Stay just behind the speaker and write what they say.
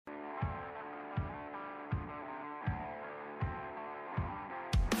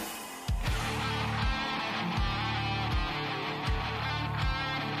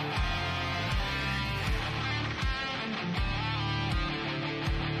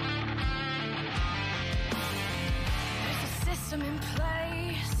them in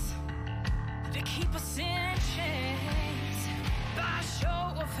place to keep us in chains. By a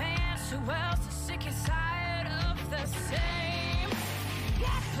show of hands, who else is sick and tired of the same?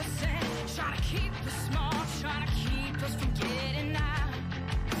 1% trying to keep us small, trying to keep us from getting out.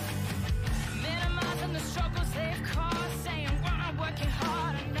 Minimizing the struggles they've caused, saying we're not working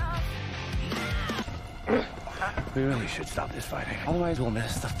hard enough. We really should stop this fighting. Otherwise, we'll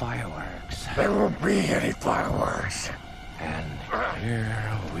miss the fireworks. There won't be any fireworks. And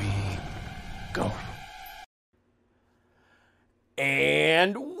here we go.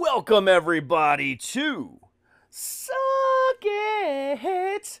 And welcome, everybody, to Suck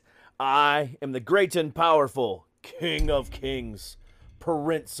It. I am the great and powerful King of Kings,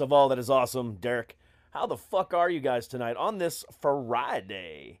 Prince of all that is awesome. Derek, how the fuck are you guys tonight on this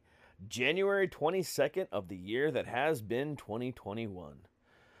Friday? January 22nd of the year that has been 2021.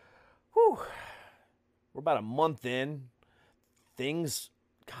 Whew. We're about a month in. Things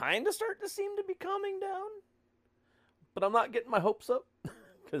kind of start to seem to be calming down. But I'm not getting my hopes up.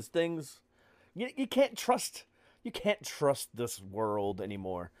 Because things... You can't trust this world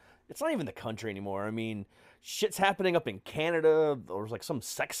anymore. It's not even the country anymore. I mean, shit's happening up in Canada. There was like some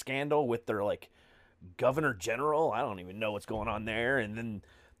sex scandal with their like governor general. I don't even know what's going on there. And then...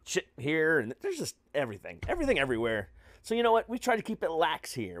 shit here, and there's just everything everywhere. So you know what? We try to keep it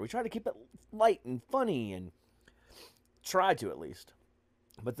lax here. We try to keep it light and funny, and try to at least.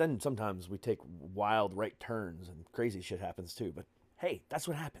 But then sometimes we take wild right turns, and crazy shit happens too. But hey, that's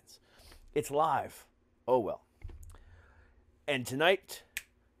what happens. It's live. Oh well. And tonight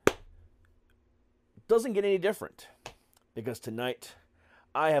doesn't get any different, because tonight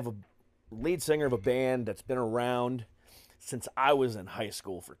I have a lead singer of a band that's been around since I was in high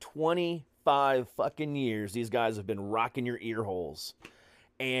school. For 25 fucking years, these guys have been rocking your ear holes.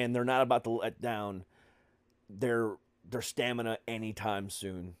 And they're not about to let down their stamina anytime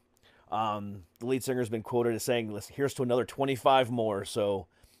soon. The lead singer's been quoted as saying, "Listen, here's to another 25 more, so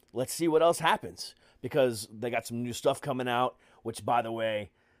let's see what else happens." Because they got some new stuff coming out, which, by the way,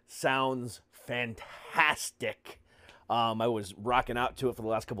 sounds fantastic. I was rocking out to it for the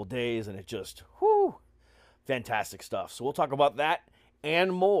last couple days, and it just, whoo, fantastic stuff. So we'll talk about that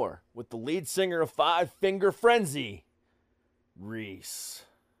and more with the lead singer of Five Finger Frenzy, Reese.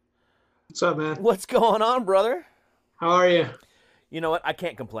 What's up, man? What's going on, brother? How are you? You know what? I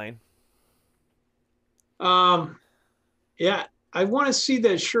can't complain. Yeah, I want to see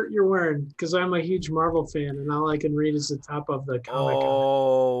that shirt you're wearing because I'm a huge Marvel fan, and all I can read is the top of the comic.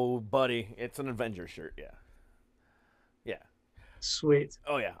 Oh, buddy, it's an Avengers shirt. Yeah. Sweet.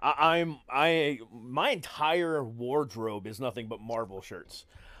 Oh yeah, my entire wardrobe is nothing but Marvel shirts.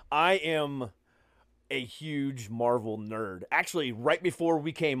 I am a huge Marvel nerd. Actually, right before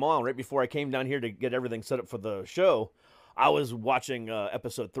I came down here to get everything set up for the show, I was watching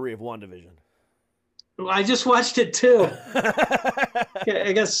episode 3 of WandaVision. Well, I just watched it too.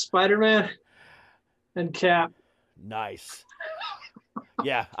 I guess Spider-Man and Cap. Nice.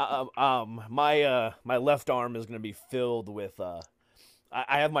 Yeah, my left arm is going to be filled with.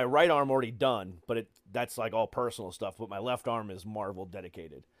 I have my right arm already done, but that's like all personal stuff. But my left arm is Marvel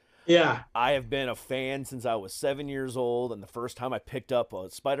dedicated. Yeah, I have been a fan since I was 7 years old, and the first time I picked up a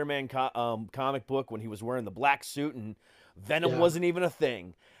Spider-Man comic book when he was wearing the black suit and Venom wasn't even a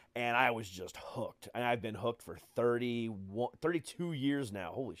thing, and I was just hooked. And I've been hooked for 32 years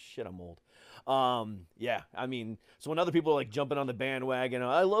now. Holy shit, I'm old. Yeah, I mean, so when other people are like jumping on the bandwagon,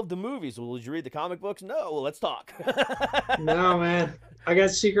 I love the movies. Well, did you read the comic books? No, well, let's talk. No, man. I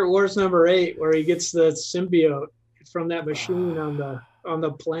got Secret Wars #8 where he gets the symbiote from that machine on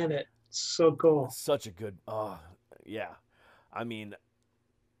the planet. So cool. Such a good, yeah. I mean,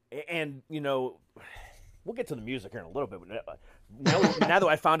 and you know, we'll get to the music here in a little bit. Now that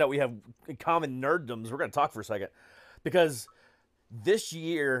I found out we have common nerddoms, we're going to talk for a second, because this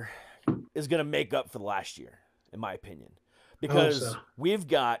year is going to make up for the last year, in my opinion, because we've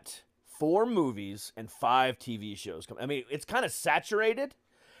got 4 movies and 5 TV shows coming. I mean, it's kind of saturated.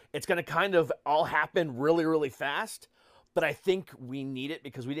 It's going to kind of all happen really, really fast, but I think we need it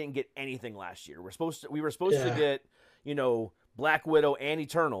because we didn't get anything last year. We were supposed to get, you know, Black Widow and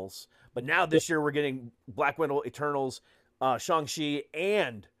Eternals, but now this year we're getting Black Widow, Eternals, Shang-Chi,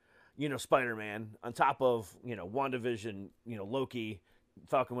 and, you know, Spider-Man on top of, you know, WandaVision, you know, Loki,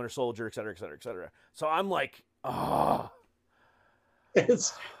 Falcon Winter Soldier, et cetera, et cetera, et cetera. So I'm like,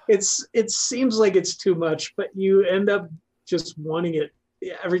 it seems like it's too much, but you end up just wanting it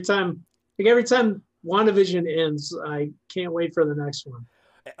every time. Like every time WandaVision ends, I can't wait for the next one.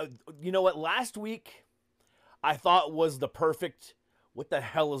 You know what? Last week I thought was the perfect, what the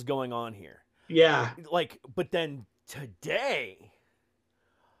hell is going on here? Yeah. Like, but then today,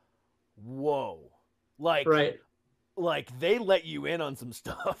 whoa, like, Right. like they let you in on some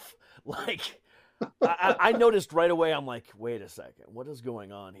stuff. Like, I noticed right away. I'm like, wait a second, what is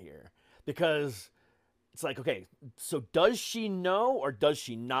going on here? Because it's like, okay, so does she know or does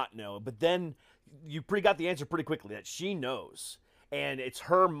she not know? But then you got the answer pretty quickly that she knows, and it's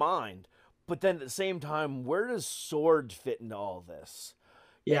her mind. But then at the same time, where does Sword fit into all this?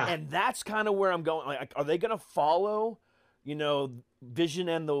 Yeah. And that's kind of where I'm going. Like, are they going to follow, Vision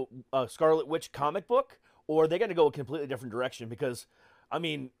and the Scarlet Witch comic book, or are they going to go a completely different direction? Because, I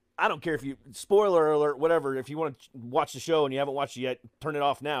mean, I don't care if you, spoiler alert, whatever, if you want to watch the show and you haven't watched it yet, turn it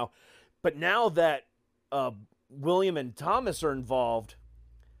off now. But now that William and Thomas are involved,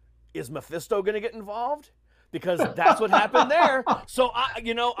 is Mephisto going to get involved? Because that's what happened there. So,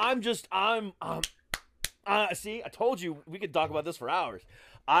 see, I told you we could talk about this for hours.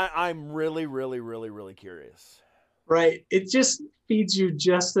 I'm really, really, really, really curious. Right. It just feeds you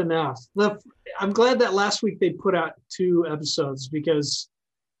just enough. I'm glad that last week they put out 2 episodes, because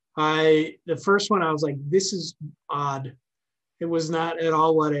the first one I was like, this is odd. It was not at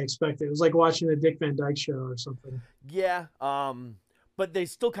all what I expected. It was like watching the Dick Van Dyke Show or something. Yeah. But they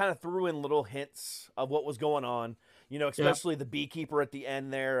still kind of threw in little hints of what was going on, especially the beekeeper at the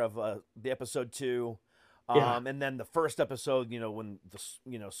end there of the episode 2. And then the first episode, when the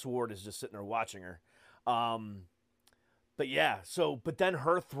Sword is just sitting there watching her. But yeah, but then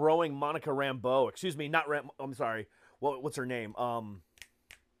her throwing Monica Rambeau, excuse me, not I'm sorry. What's her name?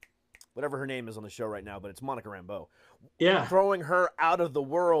 Whatever her name is on the show right now, but it's Monica Rambeau. Yeah. Throwing her out of the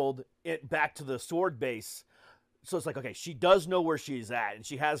world back to the Sword base. So it's like, okay, she does know where she's at and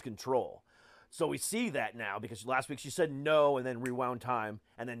she has control. So we see that now, because last week she said no and then rewound time.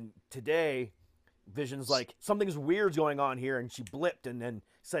 And then today, Vision's like, something's weird's going on here, and she blipped and then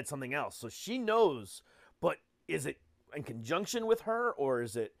said something else. So she knows, but is it in conjunction with her, or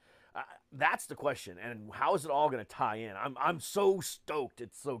is it that's the question. And how is it all going to tie in? I'm so stoked.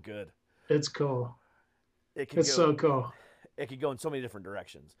 It's so good. It's cool. It's so cool. It could go in so many different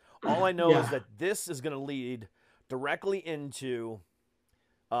directions. All I know is that this is going to lead directly into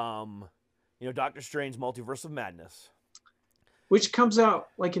Doctor Strange's Multiverse of Madness, which comes out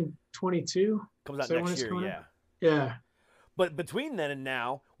like in 22. Comes out next year, yeah. Yeah. But between then and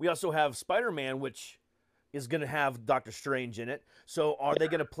now, we also have Spider-Man, which is going to have Doctor Strange in it. So are they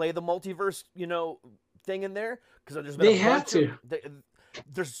going to play the multiverse, thing in there? Because there's been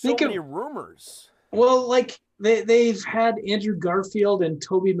there's so many rumors. Well, like they've had Andrew Garfield and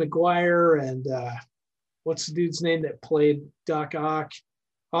Tobey Maguire and what's the dude's name that played Doc Ock?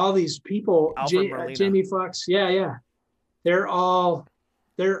 All these people, Jamie Foxx. Yeah. They're all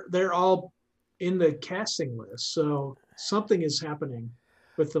in the casting list. So something is happening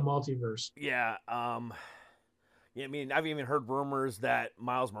with the multiverse. Yeah. I mean, I've even heard rumors that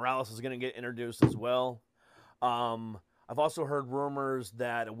Miles Morales is going to get introduced as well. I've also heard rumors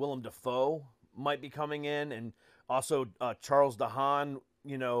that Willem Dafoe might be coming in, and also Charles Dahan.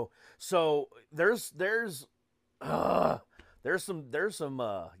 So there's some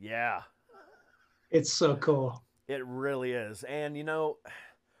yeah. It's so cool. It really is. And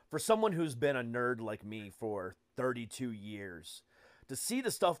for someone who's been a nerd like me for 32 years, to see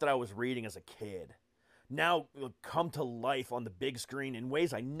the stuff that I was reading as a kid now come to life on the big screen in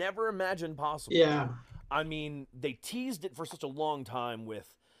ways I never imagined possible. Yeah. I mean, they teased it for such a long time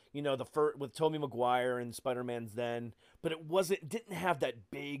with, with Tobey Maguire and Spider-Man's then, but it didn't have that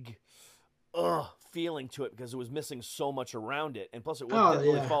big feeling to it because it was missing so much around it. And plus it didn't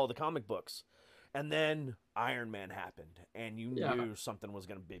really follow the comic books. And then Iron Man happened, and you knew something was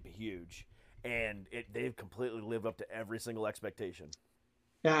going to be huge. And they've completely lived up to every single expectation.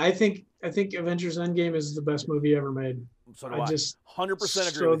 Yeah, I think Avengers Endgame is the best movie ever made. So do I. Just 100%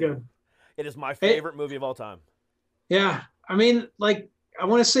 agree so with good. You. It is my favorite movie of all time. Yeah, I mean, like, I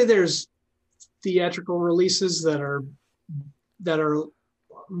want to say there's theatrical releases that are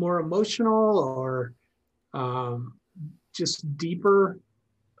more emotional or just deeper.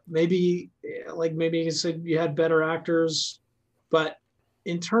 Maybe you said you had better actors, but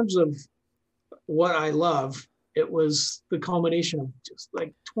in terms of what I love, it was the culmination of just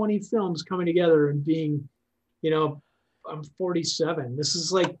like 20 films coming together and being, I'm 47. This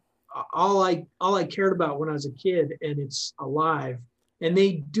is like all I cared about when I was a kid, and it's alive, and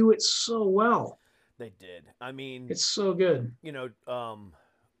they do it so well. They did. I mean, it's so good.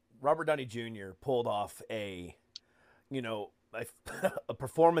 Robert Downey Jr. pulled off a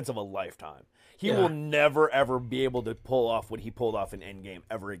performance of a lifetime. He will never, ever be able to pull off what he pulled off in Endgame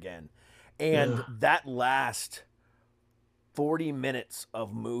ever again. And that last 40 minutes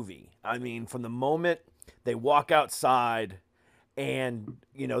of movie, I mean, from the moment they walk outside, and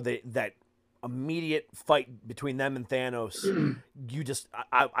that immediate fight between them and Thanos,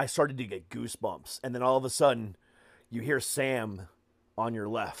 I started to get goosebumps, and then all of a sudden, you hear Sam on your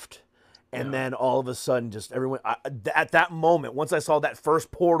left, and then all of a sudden, just everyone at that moment, once I saw that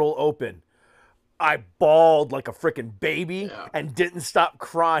first portal open, I bawled like a freaking baby and didn't stop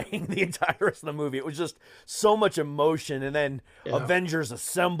crying the entire rest of the movie. It was just so much emotion, and then Avengers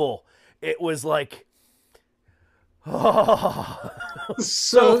Assemble. It was like, so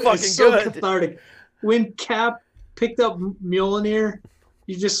fucking it's so good. cathartic. When Cap picked up Mjolnir,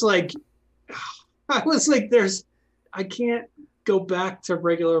 you just like, I was like, I can't go back to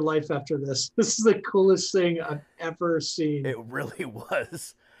regular life after this. This is the coolest thing I've ever seen. It really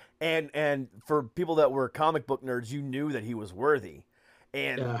was. And for people that were comic book nerds, you knew that he was worthy.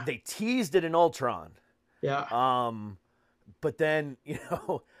 And they teased it in Ultron. Yeah. But then,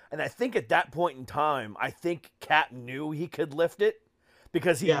 and I think at that point in time, I think Cap knew he could lift it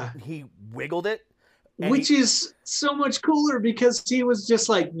because he wiggled it. Which is so much cooler because he was just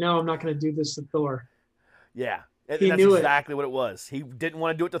like, no, I'm not going to do this to Thor. Yeah. He that's knew exactly what it was. He didn't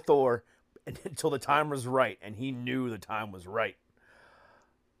want to do it to Thor until the time was right, and he knew the time was right.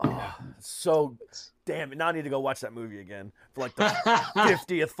 Oh, so damn! Now I need to go watch that movie again for like the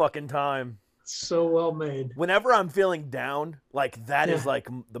 50th fucking time. So well made. Whenever I'm feeling down, like that is like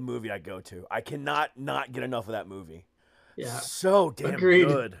the movie I go to. I cannot not get enough of that movie. Yeah. So damn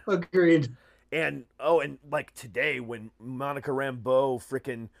good. Agreed. And like today when Monica Rambeau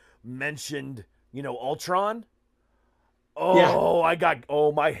freaking mentioned, Ultron.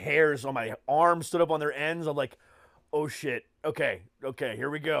 Oh, my hairs on my arms stood up on their ends. I'm like, oh shit. Okay, here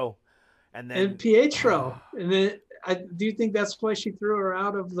we go. And Pietro. And then do you think that's why she threw her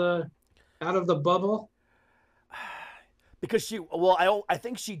out of the bubble? Because I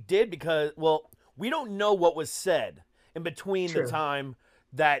think she did because we don't know what was said in between the time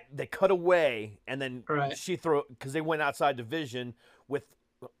that they cut away and then she threw, because they went outside the Vision with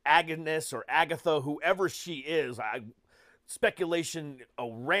Agnes or Agatha, whoever she is. Speculation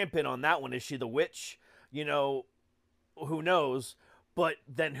rampant on that one. Is she the witch? Who knows? But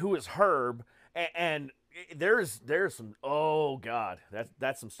then who is Herb? And there's some, oh god,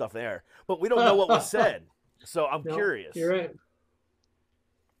 that's some stuff there. But we don't know what was said, so I'm curious. You're right.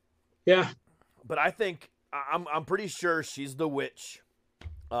 Yeah. But I think I'm pretty sure she's the witch,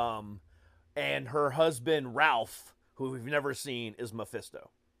 and her husband Ralph, who we've never seen, is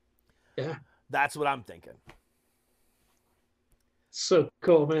Mephisto. Yeah. That's what I'm thinking. So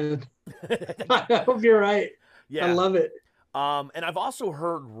cool, man. I hope you're right. Yeah. I love it. And I've also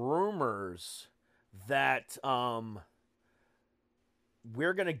heard rumors that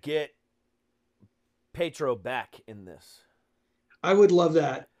we're gonna get Pietro back in this. I would love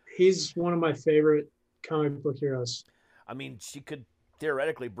that. He's one of my favorite comic book heroes. I mean, she could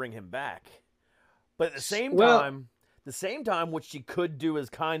theoretically bring him back, but at the same time, what she could do is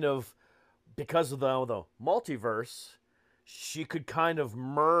kind of, because of the multiverse, she could kind of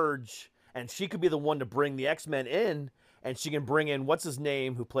merge, and she could be the one to bring the X-Men in, and she can bring in, what's his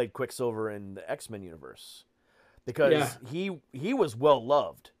name, who played Quicksilver in the X-Men universe, because he was well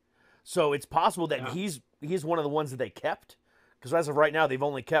loved. So it's possible that he's one of the ones that they kept, because as of right now they've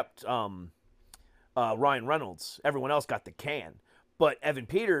only kept Ryan Reynolds. Everyone else got the can, but Evan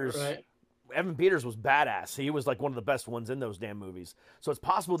Peters was badass. He was like one of the best ones in those damn movies. So it's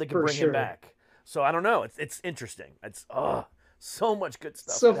possible they could bring him back. So I don't know. It's interesting. It's so much good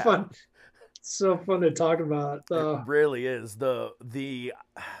stuff. So fun. So fun to talk about. It really is. The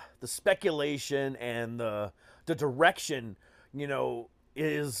speculation and the direction,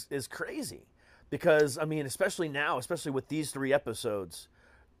 is crazy. Because I mean, especially now, especially with these 3 episodes,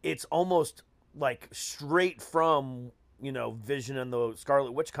 it's almost like straight from, Vision and the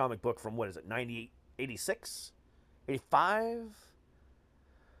Scarlet Witch comic book from, what is it, 98, 86, 85?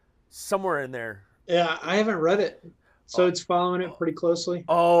 Somewhere in there. Yeah, I haven't read it. So it's following it pretty closely.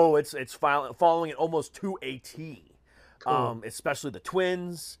 Oh, it's following it almost to a T. Cool. Especially the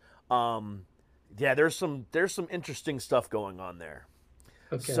twins. There's some interesting stuff going on there.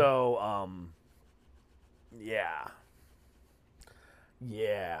 Okay. So, I'm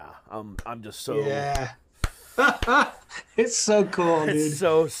just so It's so cool, dude. It's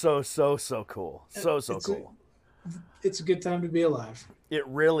so cool. So cool. It's a good time to be alive. It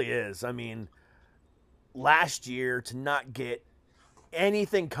really is. I mean, last year to not get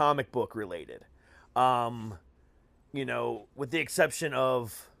anything comic book related, with the exception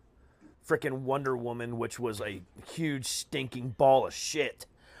of frickin' Wonder Woman, which was a huge stinking ball of shit.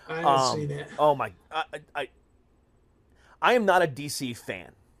 I haven't seen it. Oh my! I am not a DC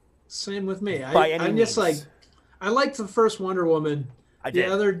fan. Same with me. by any I'm means. just like, I liked the first Wonder Woman. I The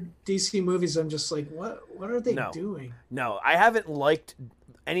did. other DC movies, I'm just like, what are they No. doing? No, I haven't liked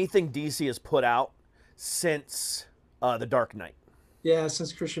anything DC has put out since The Dark Knight. Yeah,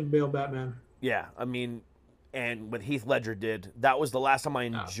 since Christian Bale Batman. Yeah, I mean, and what Heath Ledger did, that was the last time I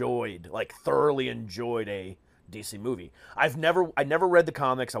enjoyed, like thoroughly enjoyed a DC movie. I never read the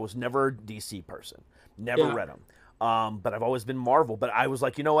comics. I was never a DC person. Never Yeah. read them. But I've always been Marvel. But I was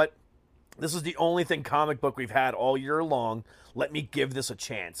like, you know what? This is the only thing comic book we've had all year long. Let me give this a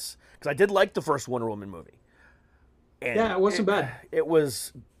chance. Because I did like the first Wonder Woman movie. And Yeah, it wasn't bad. It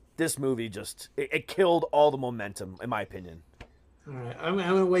was, this movie just, it killed all the momentum, in my opinion. All right, I'm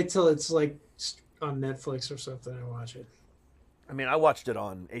gonna wait till it's like on Netflix or something and watch it. I mean, I watched it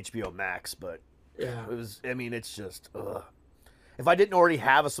on HBO Max, but Yeah, it was, I mean, it's just, ugh. If I didn't already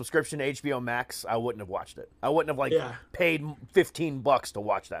have a subscription to HBO Max, I wouldn't have watched it. I wouldn't have, like, Yeah. paid $15 to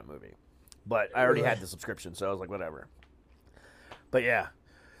watch that movie. But I already Really? had the subscription, so I was like, whatever. But yeah.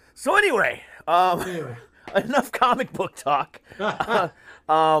 So anyway, anyway. enough comic book talk.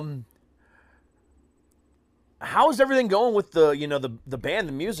 How's everything going with the band,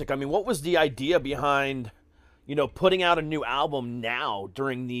 the music? I mean, what was the idea behind, putting out a new album now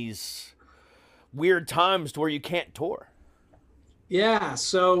during these weird times to where you can't tour? Yeah,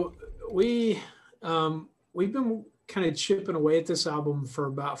 so we've been kind of chipping away at this album for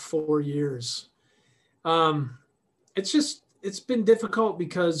about 4 years. It's been difficult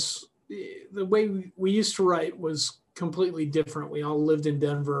because the way we used to write was completely different. We all lived in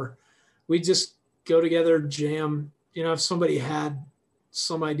Denver. We just go together, jam. If somebody had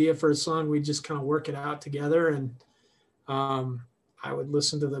some idea for a song, we just kind of work it out together. And I would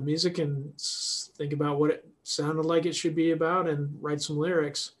listen to the music and think about what it sounded like it should be about and write some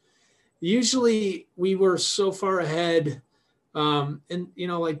lyrics. Usually we were so far ahead. And,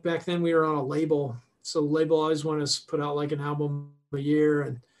 like back then we were on a label. So the label always wanted us to put out like an album a year.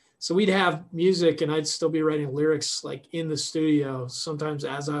 And so we'd have music and I'd still be writing lyrics like in the studio, sometimes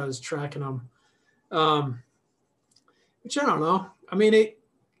as I was tracking them. Which I don't know. I mean, it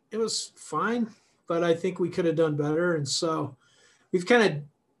was fine, but I think we could have done better. And so we've kind of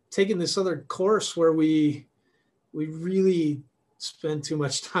taken this other course where we really spend too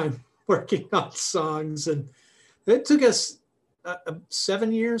much time working on songs. And it took us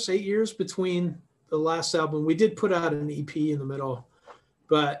 7 years, 8 years between the last album. We did put out an EP in the middle,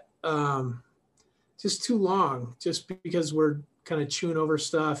 but just too long, just because we're kind of chewing over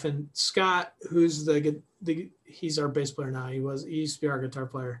stuff. And Scott, who's he's our bass player now. He used to be our guitar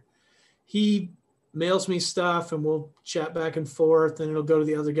player. He mails me stuff and we'll chat back and forth, and it'll go to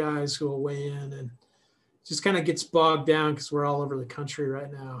the other guys who will weigh in, and just kind of gets bogged down because we're all over the country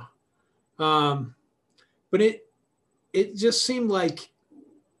right now. But it just seemed like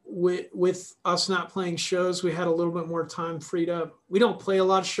with us not playing shows, we had a little bit more time freed up. We don't play a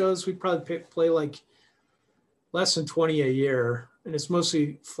lot of shows. We probably play like less than 20 a year, and it's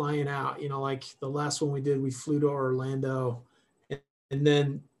mostly flying out. Like the last one we did, we flew to Orlando and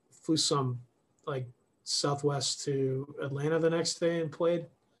then flew some like Southwest to Atlanta the next day and played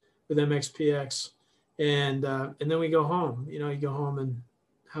with MXPX. And then we go home. You go home and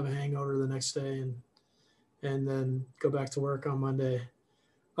have a hangover the next day and then go back to work on Monday.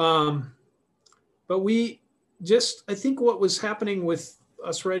 But I think what was happening with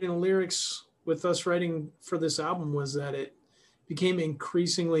us writing the lyrics, with us writing for this album, was that it became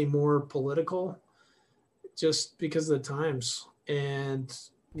increasingly more political just because of the times. And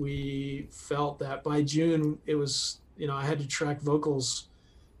we felt that by June, it was, I had to track vocals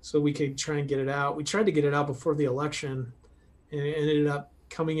so we could try and get it out. We tried to get it out before the election, and it ended up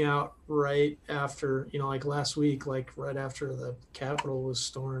coming out right after, like last week, like right after the Capitol was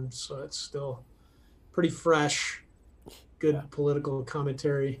stormed. So it's still pretty fresh, good political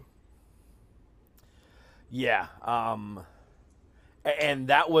commentary. Yeah. And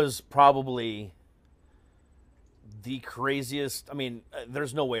that was probably the craziest. I mean,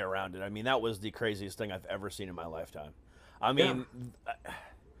 there's no way around it. I mean, that was the craziest thing I've ever seen in my lifetime. I mean,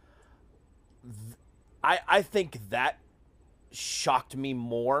 I think that shocked me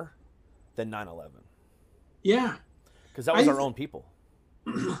more than 9/11. Yeah. Because that was our own people.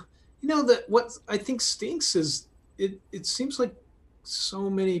 That what I think stinks is it seems like so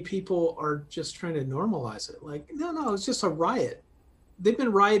many people are just trying to normalize it. Like, no, it's just a riot. They've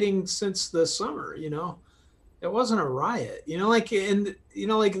been rioting since the summer, It wasn't a riot, like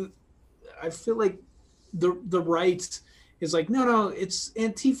I feel like the right is like, no, it's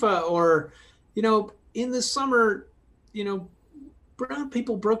Antifa, or, in the summer, brown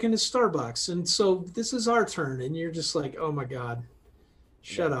people broke into Starbucks, and so this is our turn. And you're just like, oh my God,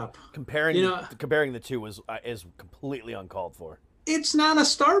 Shut up. Comparing You know, comparing the two is completely uncalled for. it's not a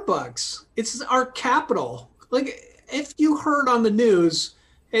Starbucks. It's our capital. Like if you heard on the news,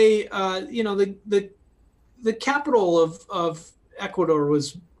 hey, the capital of Ecuador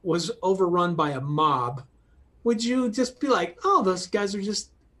was overrun by a mob, would you just be like, oh, those guys are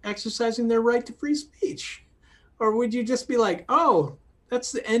just exercising their right to free speech? Or would you just be like, oh,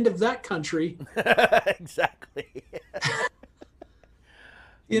 that's the end of that country? Exactly.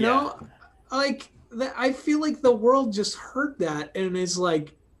 You know, like I feel like the world just heard that and is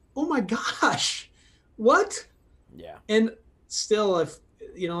like, oh my gosh, what? Yeah. And still, if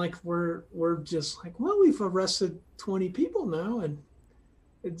like we're just like, well, we've arrested 20 people now, and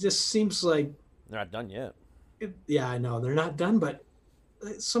it just seems like They're not done yet. yeah, I know they're not done, but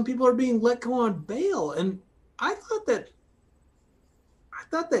some people are being let go on bail, and I thought that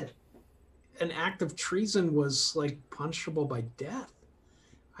an act of treason was like punishable by death.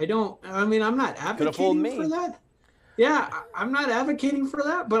 I mean, I'm not advocating for that. Yeah, I'm not advocating for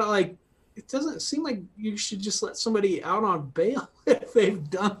that, but like, it doesn't seem like you should just let somebody out on bail if they've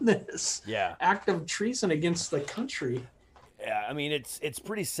done this act of treason against the country. Yeah, I mean, it's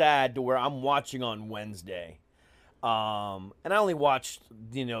pretty sad to where I'm watching on Wednesday. And I only watched,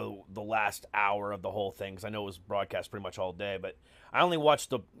 the last hour of the whole thing because I know it was broadcast pretty much all day, but I only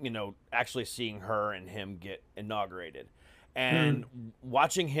watched actually seeing her and him get inaugurated. And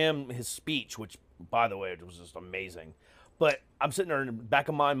watching his speech, which, by the way, it was just amazing. But I'm sitting there in the back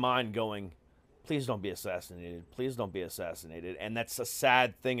of my mind going, please don't be assassinated. Please don't be assassinated. And that's a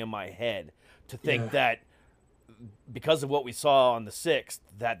sad thing in my head to think that because of what we saw on the 6th,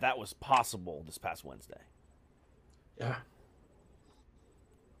 that was possible this past Wednesday. Yeah.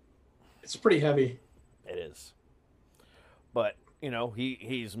 It's pretty heavy. It is. But,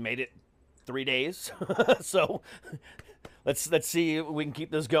 he's made it 3 days. So let's see if we can keep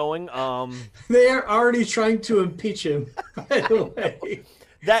this going. They are already trying to impeach him, by the way.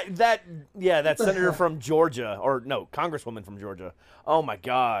 that senator from Georgia, or no, congresswoman from Georgia. Oh my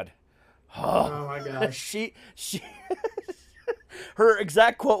God. Oh my gosh. she her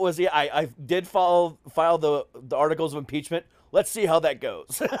exact quote was, I did file the articles of impeachment. Let's see how that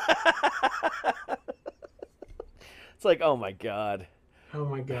goes. It's like, oh my God. Oh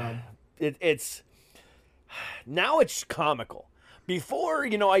my God. It's now it's comical. Before,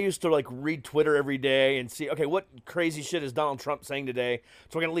 I used to like read Twitter every day and see, okay, what crazy shit is Donald Trump saying today?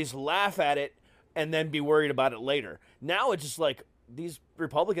 So I can at least laugh at it and then be worried about it later. Now it's just like these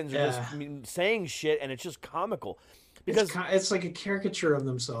Republicans are just saying shit and it's just comical. Because it's like a caricature of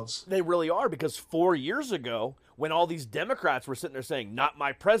themselves. They really are, because 4 years ago, when all these Democrats were sitting there saying, not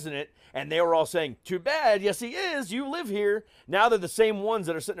my president, and they were all saying, too bad, yes he is, you live here. Now they're the same ones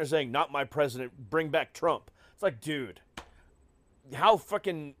that are sitting there saying, not my president, bring back Trump. It's like, dude, how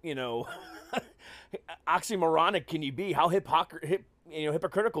fucking, oxymoronic can you be? How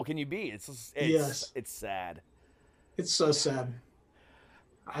hypocritical can you be? It's sad. It's so sad.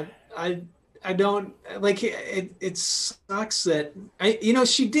 I don't like it. It sucks that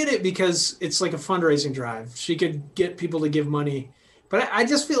she did it because it's like a fundraising drive. She could get people to give money, but I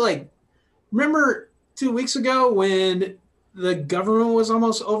just feel like, remember 2 weeks ago when the government was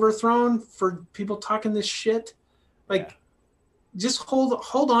almost overthrown for people talking this shit? Like, just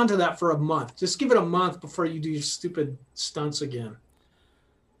hold on to that for a month. Just give it a month before you do your stupid stunts again.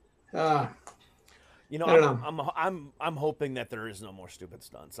 I don't know. I'm hoping that there is no more stupid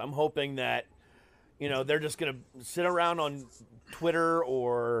stunts. I'm hoping that, they're just gonna sit around on Twitter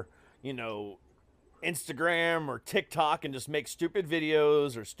or, Instagram or TikTok and just make stupid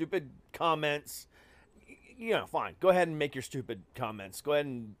videos or stupid comments. Fine. Go ahead and make your stupid comments. Go ahead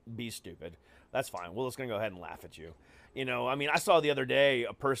and be stupid. That's fine. We're just gonna go ahead and laugh at you. I saw the other day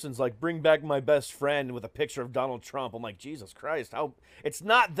a person's like, bring back my best friend, with a picture of Donald Trump. I'm like, Jesus Christ, it's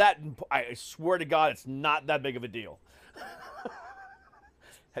not that, I swear to God, it's not that big of a deal.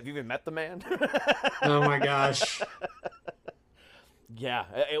 Have you even met the man? Oh my gosh. Yeah,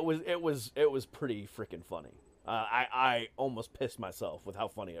 it was pretty freaking funny. I almost pissed myself with how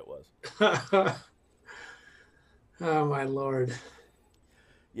funny it was. Oh my Lord.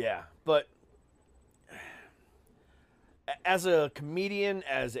 Yeah, but as a comedian,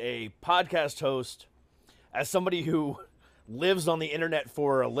 as a podcast host, as somebody who lives on the internet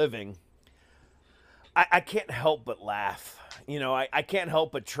for a living, I can't help but laugh. I can't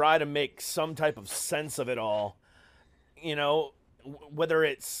help but try to make some type of sense of it all. Whether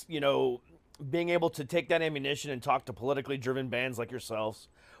it's, being able to take that ammunition and talk to politically driven bands like yourselves,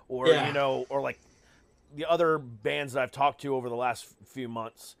 or, or like the other bands that I've talked to over the last few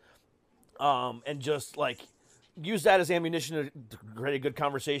months, and just like use that as ammunition to create a good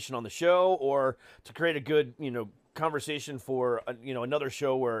conversation on the show, or to create a good, conversation for, another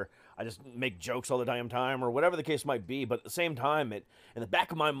show where I just make jokes all the damn time, or whatever the case might be. But at the same time, in the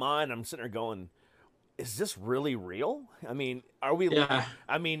back of my mind, I'm sitting there going, is this really real? I mean, are we? Yeah.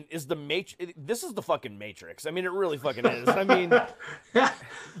 I mean, is the this is the fucking Matrix. I mean, it really fucking is. I mean,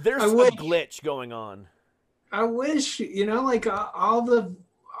 there's a glitch going on. I wish, like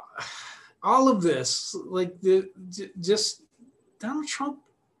all of this, like just Donald Trump.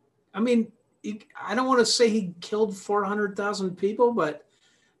 I mean, I don't want to say he killed 400,000 people, but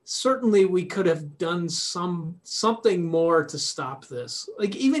certainly we could have done something more to stop this.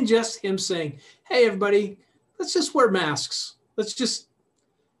 Like even just him saying, "Hey, everybody, let's just wear masks.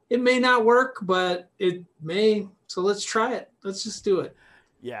 It may not work, but it may. So let's try it. Let's just do it."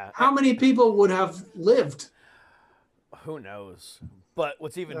 Yeah. How many people would have lived? Who knows? But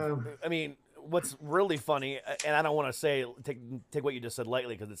what's what's really funny, and I don't want to say take what you just said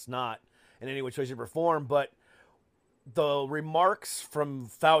lightly, because it's not in any way, shape, or form, but the remarks from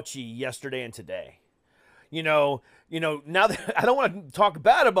Fauci yesterday and today. Now that I don't want to talk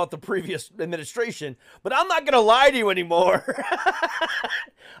bad about the previous administration, but I'm not going to lie to you anymore.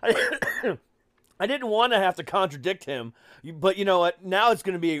 I didn't want to have to contradict him, but you know what? Now we're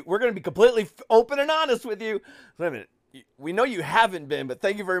going to be completely open and honest with you. Wait a minute. We know you haven't been, but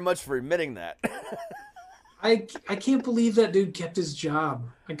thank you very much for admitting that. I can't believe that dude kept his job.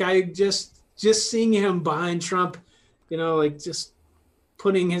 Like I just seeing him behind Trump, like just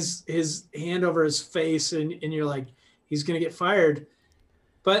putting his hand over his face, and you're like, he's gonna get fired.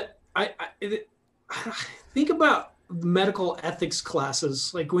 But I think about medical ethics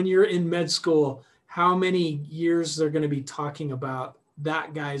classes, like when you're in med school, how many years they're going to be talking about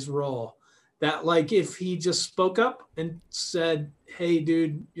that guy's role. That like if he just spoke up and said, "Hey,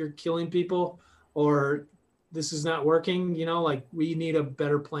 dude, you're killing people," or "This is not working," like we need a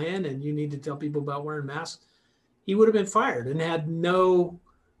better plan and you need to tell people about wearing masks, he would have been fired and had no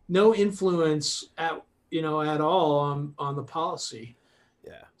influence at all on the policy.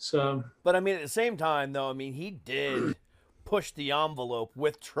 Yeah. So, but I mean, at the same time, though, I mean, he did push the envelope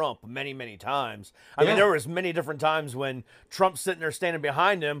with Trump many, many times. I mean, there was many different times when Trump's sitting there standing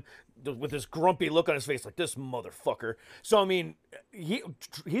behind him with this grumpy look on his face, like, this motherfucker. So, I mean,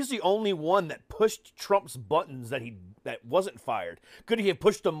 he's the only one that pushed Trump's buttons that wasn't fired. Could he have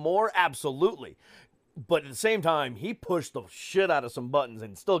pushed them more? Absolutely. But at the same time, he pushed the shit out of some buttons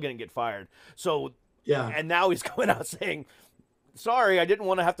and still didn't get fired. So, yeah. And now he's coming out saying, "Sorry, I didn't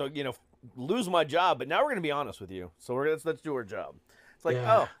want to have to, lose my job, but now we're going to be honest with you. So let's do our job." It's like,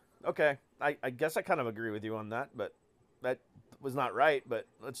 oh, okay. I guess I kind of agree with you on that, but that was not right. But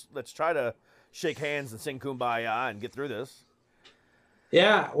let's try to shake hands and sing Kumbaya and get through this.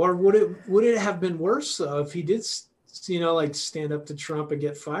 Yeah. Or would it have been worse though if he did, like stand up to Trump and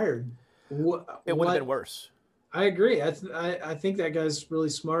get fired? It would have been worse. I agree. I think that guy's really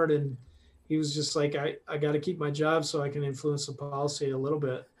smart, and he was just like, I got to keep my job so I can influence the policy a little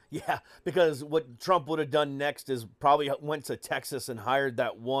bit. Yeah, because what Trump would have done next is probably went to Texas and hired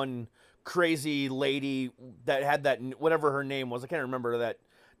that one crazy lady that had that, whatever her name was. I can't remember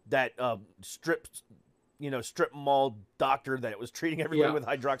that strip mall doctor that was treating everybody with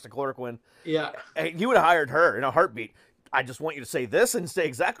hydroxychloroquine. Yeah. And he would have hired her in a heartbeat. "I just want you to say this and say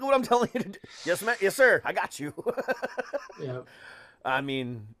exactly what I'm telling you to do." "Yes, ma'am. Yes, sir. I got you." Yeah. I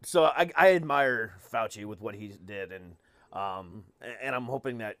mean, so I admire Fauci with what he did, and I'm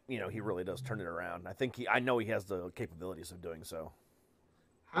hoping that he really does turn it around. I know he has the capabilities of doing so.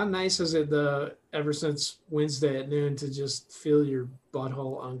 How nice is it ever since Wednesday at noon to just feel your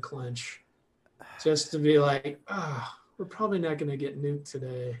butthole unclench, just to be like, we're probably not going to get nuked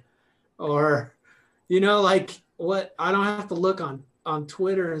today, or like what, I don't have to look on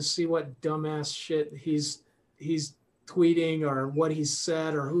Twitter and see what dumbass shit he's tweeting or what he's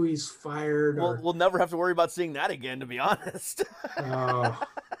said or who he's fired. We'll never have to worry about seeing that again, to be honest. Oh,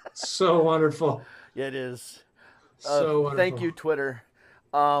 so wonderful. Yeah, it is. So wonderful. Thank you, Twitter.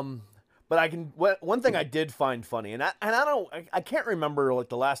 But one thing I did find funny, and I can't remember like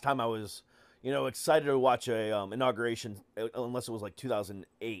the last time I was, excited to watch a inauguration, unless it was like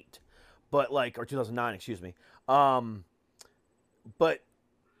 2008, or 2009, excuse me. But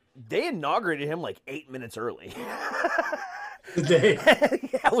they inaugurated him like 8 minutes early. Did they?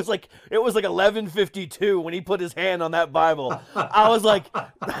 Yeah, it was like 11:52 when he put his hand on that Bible. I was like,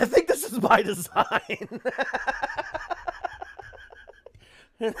 I think this is by design.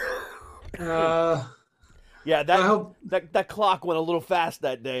 Yeah, that clock went a little fast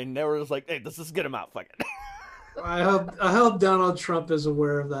that day, and they were just like, "Hey, let's just get him out, fuck it." I hope Donald Trump is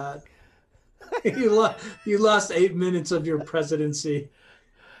aware of that. You lost 8 minutes of your presidency.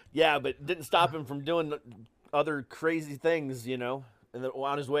 Yeah, but it didn't stop him from doing other crazy things, and then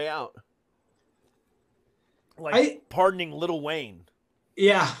on his way out, like pardoning Lil Wayne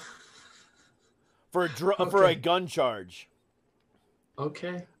Yeah. for for a Okay. gun charge.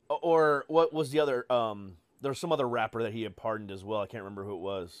 Okay. Or what was the other? There's some other rapper that he had pardoned as well. I can't remember who it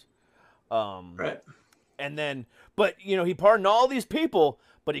was. Right. And then, but he pardoned all these people,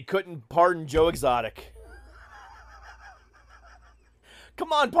 but he couldn't pardon Joe Exotic.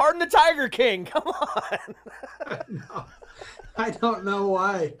 Come on, pardon the Tiger King. Come on. No, I don't know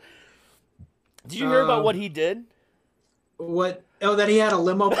why. Did you hear about what he did? What? Oh, that he had a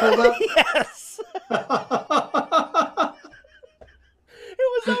limo pulled up? Yes. It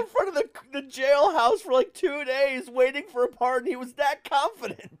was out front of the jailhouse for like 2 days waiting for a pardon. He was that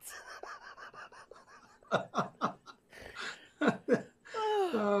confident.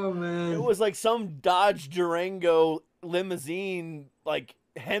 Oh, man. It was like some Dodge Durango limousine, like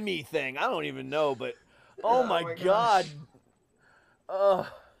Hemi thing. I don't even know, but oh my God.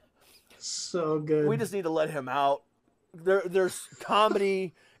 So good. We just need to let him out. There's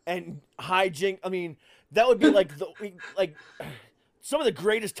comedy and hijink. I mean, that would be like some of the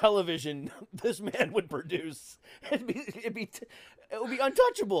greatest television this man would produce. It would be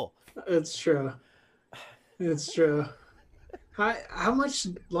untouchable. It's true. It's true. How much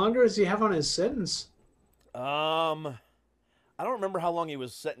longer does he have on his sentence? I don't remember how long he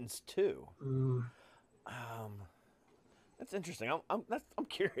was sentenced to. That's interesting. I'm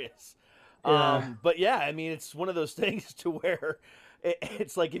curious. Yeah. But yeah, I mean, it's one of those things to where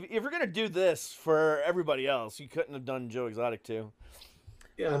it's like if you're gonna do this for everybody else, you couldn't have done Joe Exotic too.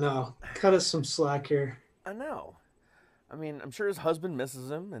 Yeah, no. Cut us some slack here. I know. I mean, I'm sure his husband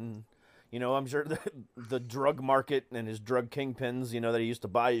misses him, and I'm sure the drug market and his drug kingpins, that he used to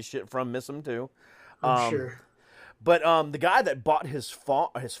buy his shit from, miss him too. I'm sure. But the guy that bought his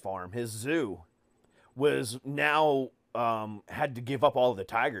zoo, was now had to give up all of the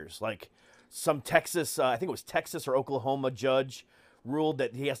tigers. Like some Texas, I think it was Texas or Oklahoma judge ruled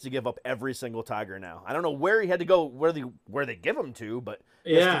that he has to give up every single tiger now. I don't know where he had to go, where they give him to, but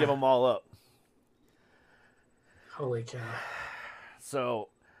he has to give them all up. Holy cow. So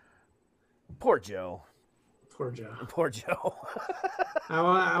poor Joe. Poor Joe. Poor Joe.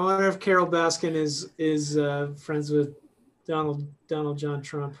 I wonder if Carol Baskin is friends with Donald John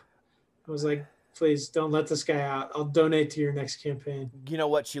Trump. I was like, please don't let this guy out. I'll donate to your next campaign. You know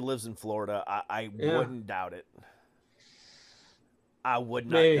what? She lives in Florida. I wouldn't doubt it. I would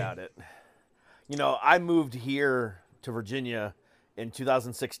not doubt it. I moved here to Virginia in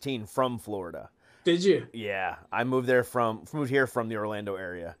 2016 from Florida. Did you? Yeah, I moved here from the Orlando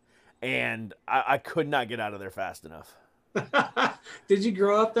area, and I could not get out of there fast enough. Did you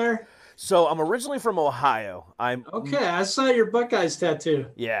grow up there? So I'm originally from Ohio. Okay. I saw your Buckeyes tattoo.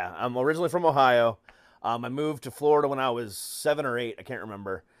 Yeah, I'm originally from Ohio. I moved to Florida when I was 7 or 8. I can't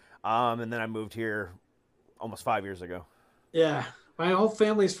remember. And then I moved here almost 5 years ago. Yeah, my whole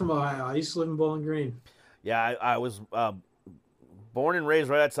family's from Ohio. I used to live in Bowling Green. Yeah, I was born and raised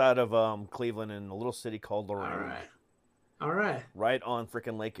right outside of Cleveland in a little city called Lorain. All right. Right on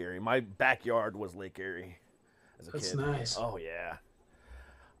freaking Lake Erie. My backyard was Lake Erie as a kid. That's nice. Oh yeah.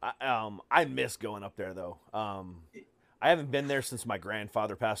 I miss going up there though. I haven't been there since my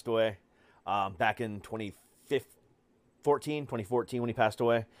grandfather passed away. Back in 2014 when he passed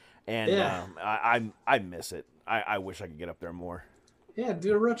away, and I miss it. I wish I could get up there more. Yeah,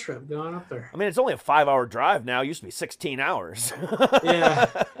 do a road trip. Go on up there. I mean, it's only a 5-hour drive now. It used to be 16 hours.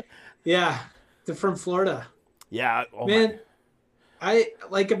 Yeah. They're from Florida. Yeah. Oh man, I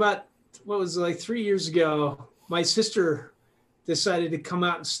like about 3 years ago, my sister decided to come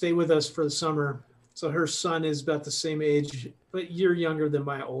out and stay with us for the summer. So her son is about the same age, but a year younger than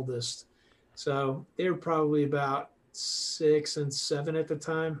my oldest. So they were probably about 6 and 7 at the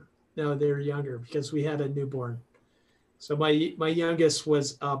time. No, they were younger because we had a newborn. So my youngest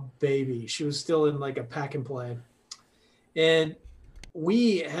was a baby. She was still in like a pack and play. And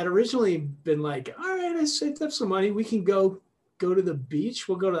we had originally been like, all right, I saved up some money. We can go to the beach.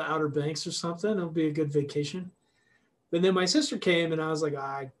 We'll go to the Outer Banks or something. It'll be a good vacation. But then my sister came and I was like,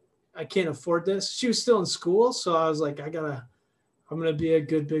 I can't afford this. She was still in school. So I was like, I'm going to be a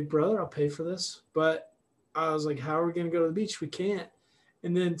good big brother. I'll pay for this. But I was like, how are we going to go to the beach? We can't.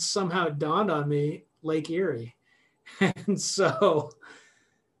 And then somehow it dawned on me, Lake Erie. And so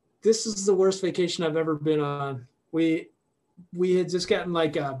this is the worst vacation I've ever been on. We had just gotten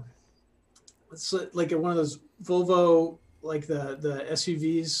like one of those Volvo, like the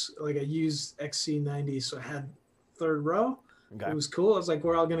SUVs, like a used XC90. So I had third row. Okay. It was cool. I was like,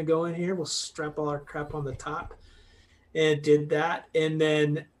 we're all gonna go in here. We'll strap all our crap on the top, and did that, and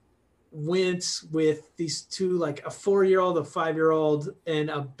then went with these two, like a 4-year-old, a 5-year-old, and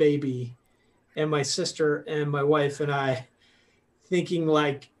a baby, and my sister and my wife and I, thinking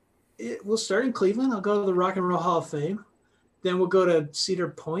like, we'll start in Cleveland. I'll go to the Rock and Roll Hall of Fame. Then we'll go to Cedar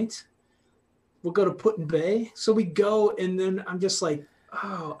Point. We'll go to Put-in-Bay. So we go, and then I'm just like,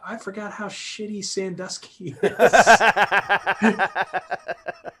 oh, I forgot how shitty Sandusky is.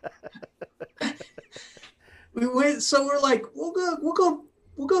 We went, so we're like, we'll go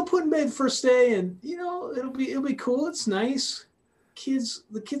Put-in-Bay the first day, and it'll be cool. It's nice.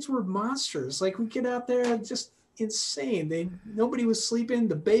 The kids were monsters. Like, we get out there, just insane. Nobody was sleeping.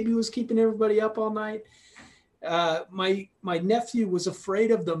 The baby was keeping everybody up all night. My nephew was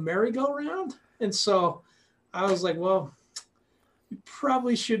afraid of the merry-go-round, and so I was like, well, you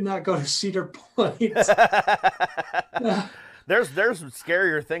probably should not go to Cedar Point. There's some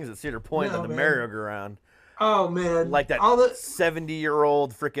scarier things at Cedar Point than the merry-go-round. Oh man, like that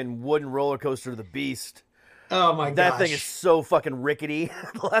 70-year-old freaking wooden roller coaster, the Beast. Oh my god, that thing is so fucking rickety.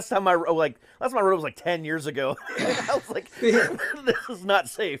 last time I rode was like 10 years ago. I was like, this is not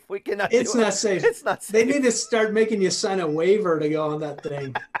safe. We cannot. It's not safe. It's not safe. They need to start making you sign a waiver to go on that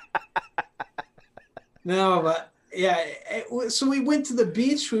thing. No, but yeah. So we went to the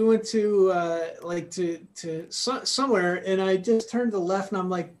beach. We went to somewhere, and I just turned to the left, and I'm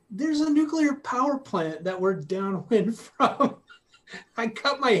like, there's a nuclear power plant that we're downwind from. I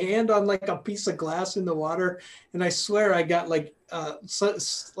cut my hand on like a piece of glass in the water, and I swear I got like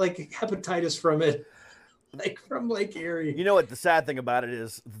hepatitis from it, like from Lake Erie. You know what the sad thing about it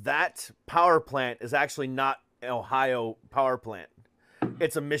is? That power plant is actually not an Ohio power plant.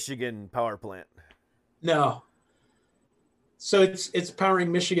 It's a Michigan power plant. No. So it's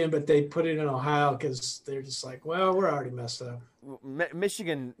powering Michigan, but they put it in Ohio because they're just like, well, we're already messed up.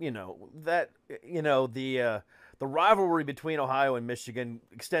 Michigan, the rivalry between Ohio and Michigan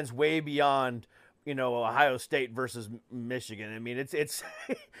extends way beyond, Ohio State versus Michigan. I mean, it's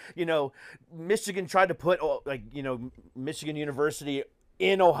Michigan tried to put Michigan University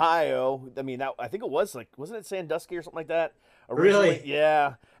in Ohio. I mean, I think it was wasn't it Sandusky or something like that? Originally? Really?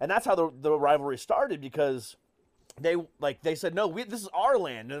 Yeah. And that's how the rivalry started, because they said, no, this is our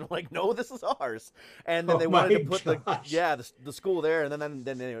land, and like, no, this is ours. And then they wanted to put the school there, and then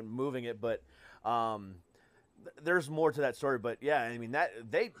they ended up moving it. But there's more to that story. But yeah, I mean, that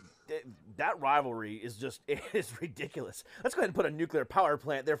rivalry is just, it is ridiculous. Let's go ahead and put a nuclear power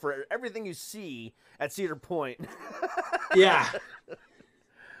plant there for everything you see at Cedar Point. Yeah.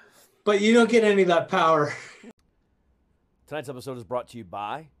 But you don't get any of that power. Tonight's episode is brought to you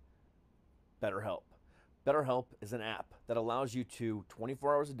by BetterHelp. BetterHelp is an app that allows you to,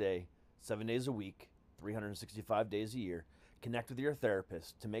 24 hours a day, 7 days a week, 365 days a year, connect with your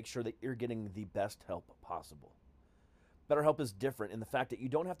therapist to make sure that you're getting the best help possible. BetterHelp is different in the fact that you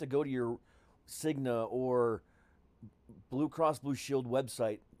don't have to go to your Cigna or Blue Cross Blue Shield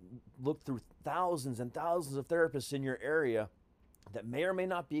website, look through thousands and thousands of therapists in your area that may or may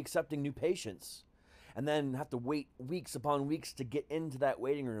not be accepting new patients, and then have to wait weeks upon weeks to get into that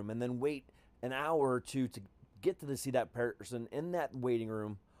waiting room, and then wait an hour or two to get to see that person in that waiting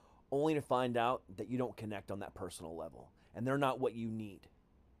room, only to find out that you don't connect on that personal level, and they're not what you need.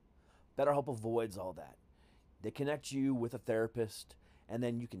 BetterHelp avoids all that. They connect you with a therapist, and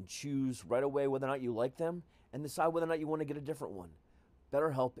then you can choose right away whether or not you like them and decide whether or not you want to get a different one.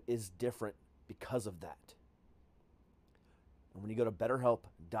 BetterHelp is different because of that. And when you go to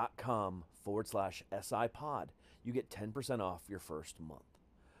betterhelp.com/SIPod, you get 10% off your first month.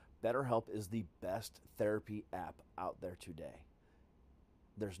 BetterHelp is the best therapy app out there today.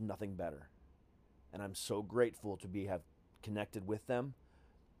 There's nothing better. And I'm so grateful to have connected with them,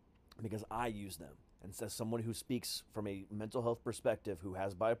 because I use them. And as someone who speaks from a mental health perspective, who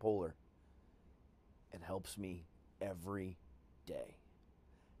has bipolar, it helps me every day.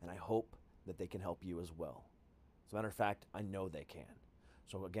 And I hope that they can help you as well. As a matter of fact, I know they can.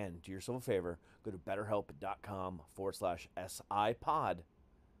 So again, do yourself a favor, go to betterhelp.com/SIPod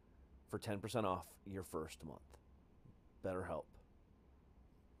for 10% off your first month. BetterHelp.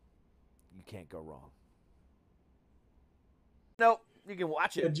 You can't go wrong. No, you can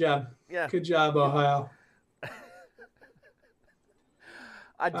watch it. Good job. Yeah. Good job, Ohio.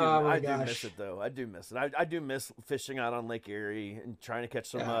 I do miss it, though. I do miss it. I do miss fishing out on Lake Erie and trying to catch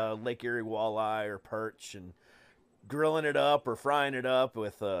some Lake Erie walleye or perch, and grilling it up or frying it up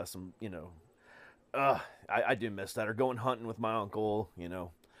with some, I do miss that. Or going hunting with my uncle,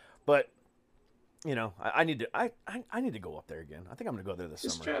 But, I need to go up there again. I think I'm going to go there this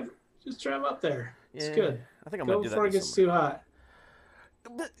summer. Just drive up there. It's Yeah, good. I think I'm Go gonna do that before it this gets summer. too hot.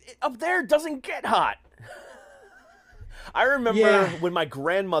 But up there it doesn't get hot. I remember Yeah. when my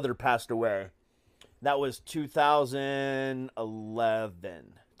grandmother passed away. That was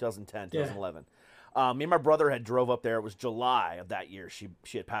 2011, 2010, Yeah. 2011. Me and my brother had drove up there. It was July of that year. She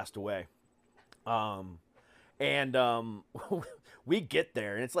had passed away. And we get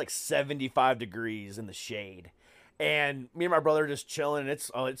there and it's like 75 degrees in the shade. And me and my brother are just chilling, and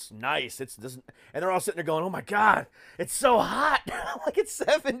it's nice. It's doesn't, and they're all sitting there going, "Oh my god, it's so hot!" Like it's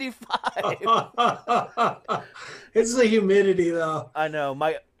 75. It's the humidity, though. I know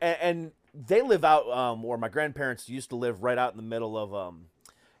and they live out or my grandparents used to live right out in the middle of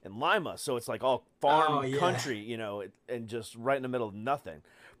in Lima, so it's like all farm Oh, yeah. country, and just right in the middle of nothing.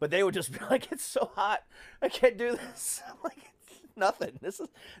 But they would just be like, "It's so hot, I can't do this." I'm like, it's nothing. This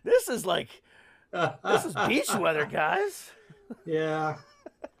is like this is beach weather, guys. Yeah.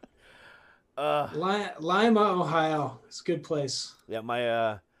 Uh, Lima, Ohio. It's a good place. yeah,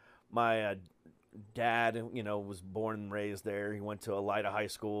 my dad, was born and raised there. He went to Elida High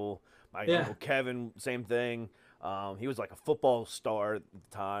School. My Yeah. uncle Kevin, same thing. He was like a football star at the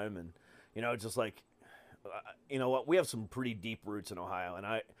time, and just like, you know what, we have some pretty deep roots in Ohio, and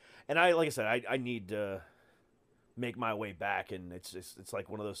I like I said, I need to make my way back, and it's like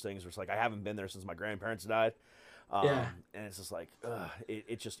one of those things where it's like I haven't been there since my grandparents died. Yeah. And it's just like,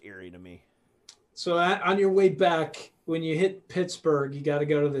 it's just eerie to me. So on your way back, when you hit Pittsburgh, you got to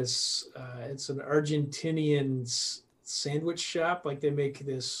go to this. It's an Argentinian sandwich shop. Like they make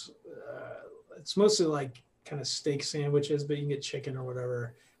this. It's mostly like kind of steak sandwiches, but you can get chicken or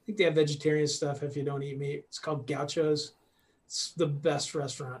whatever. I think they have vegetarian stuff if you don't eat meat. It's called Gauchos. It's the best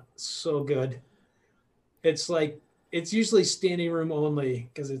restaurant. It's so good. It's usually standing room only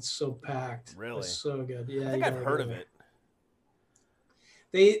because it's so packed. Really? It's so good. Yeah. I think you I've gotta heard go of there. it.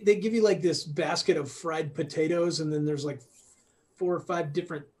 They give you like this basket of fried potatoes, and then there's like 4 or 5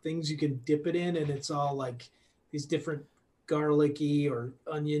 different things you can dip it in, and it's all like these different garlicky or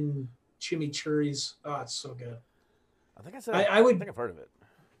onion chimichurris. Oh, it's so good. I think I said I would- think I've heard of it.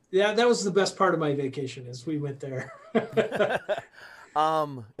 Yeah, that was the best part of my vacation is we went there. If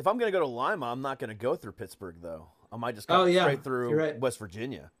I'm gonna go to Lima, I'm not gonna go through Pittsburgh though. I might just go Oh, yeah. straight through You're right. West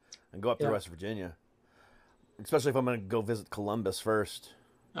Virginia and go up through Yeah. West Virginia. Especially if I'm gonna go visit Columbus first.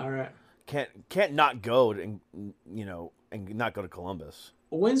 All right. Can't not go to, and not go to Columbus.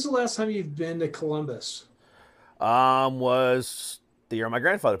 When's the last time you've been to Columbus? Was the year my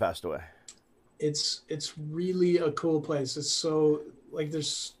grandfather passed away. It's really a cool place. It's so like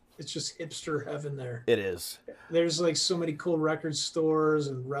it's just hipster heaven there. It is. There's like so many cool record stores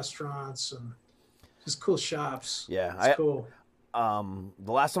and restaurants and just cool shops. Yeah, It's cool.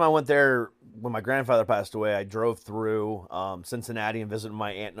 The last time I went there when my grandfather passed away, I drove through Cincinnati and visited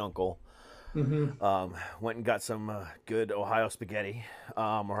my aunt and uncle. Mm-hmm. Went and got some good Ohio spaghetti,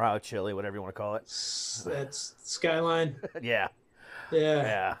 Ohio chili, whatever you want to call it. That's Skyline. Yeah,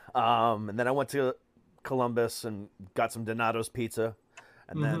 Yeah. yeah. And then I went to Columbus and got some Donato's pizza,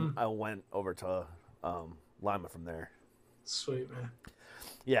 and then Mm-hmm. I went over to Lima from there. Sweet, man.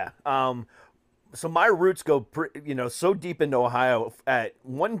 Yeah. So my roots go, so deep into Ohio. At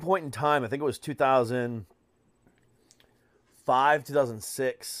one point in time, I think it was 2005,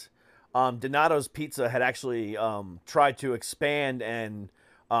 2006. Donato's Pizza had actually tried to expand and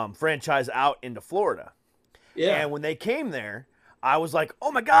franchise out into Florida. Yeah. And when they came there, I was like,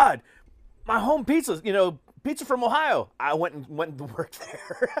 "Oh my God, my home pizza! Pizza from Ohio." I went to work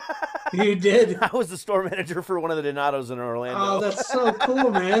there. You did. I was the store manager for one of the Donato's in Orlando. Oh, that's so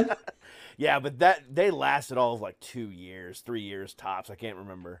cool, man. Yeah, but they lasted all of like 2 years, 3 years tops. I can't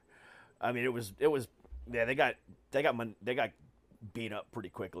remember. I mean, it was yeah. They got beat up pretty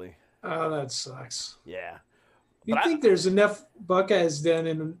quickly. Oh, that sucks. Yeah. You But think there's enough Buckeyes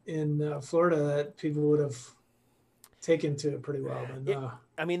down in Florida that people would have taken to it pretty well, but no.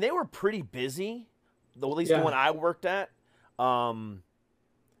 I mean, they were pretty busy, though. At least Yeah. the one I worked at.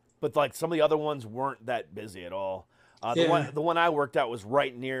 But like some of the other ones weren't that busy at all. Yeah. The one I worked at was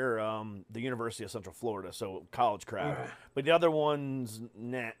right near the University of Central Florida, so college crowd. Alright. But the other ones,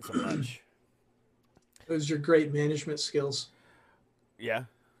 not so much. It was your great management skills. Yeah,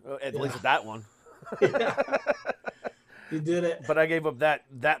 at Yeah. least at that one. You did it. But I gave up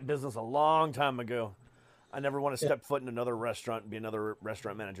that business a long time ago. I never want to step foot in another restaurant and be another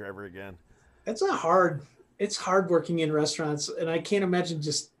restaurant manager ever again. It's hard working in restaurants, and I can't imagine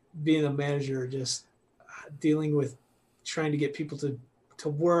just being a manager, just dealing with trying to get people to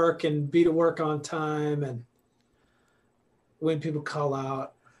work and be to work on time, and when people call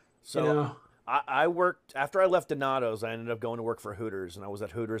out. So you know, I worked after I left Donato's. I ended up going to work for Hooters, and I was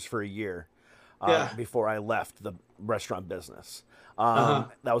at Hooters for a year Yeah. before I left the restaurant business. Uh-huh.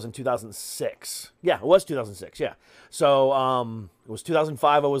 That was in 2006. Yeah, it was 2006. Yeah. So it was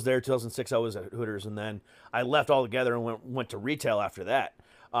 2005 I was there. 2006 I was at Hooters, and then I left altogether and went to retail after that.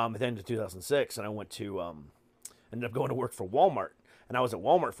 At the end of 2006, and I went to ended up going to work for Walmart, and I was at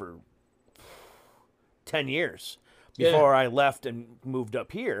Walmart for 10 years before I left and moved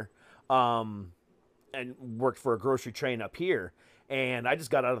up here, and worked for a grocery chain up here. And I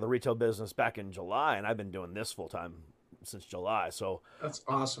just got out of the retail business back in July, and I've been doing this full time since July. So That's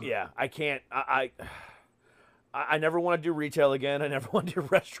awesome. yeah, I can't. I never want to do retail again. I never want to do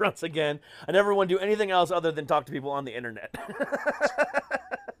restaurants again. I never want to do anything else other than talk to people on the internet.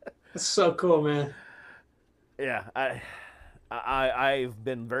 That's so cool, man. Yeah, I've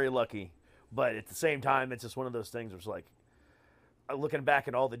been very lucky, but at the same time, it's just one of those things where it's like, looking back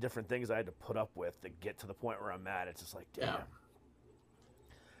at all the different things I had to put up with to get to the point where I'm at, it's just like, damn. Yeah.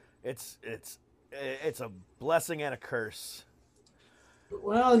 It's a blessing and a curse.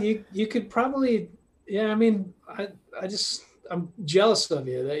 Well, you could probably, yeah. I mean, I'm jealous of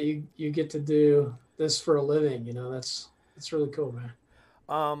you that you get to do this for a living. You know, that's really cool, man.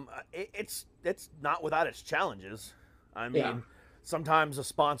 It's not without its challenges. I mean, Yeah. sometimes a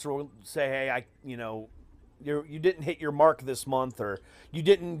sponsor will say, "Hey, you didn't hit your mark this month, or you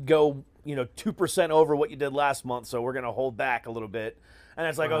didn't go, 2% over what you did last month, so we're gonna hold back a little bit." And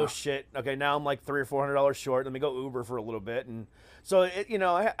it's like, Wow. oh shit, okay, now I'm like $300 or $400 short. Let me go Uber for a little bit, and so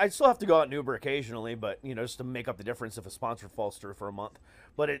I still have to go out and Uber occasionally, but just to make up the difference if a sponsor falls through for a month.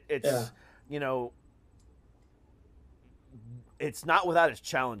 But it's Yeah. It's not without its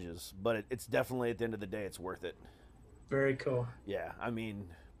challenges, but it's definitely at the end of the day, it's worth it. Very cool. Yeah,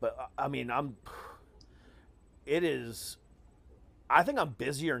 it is. I think I'm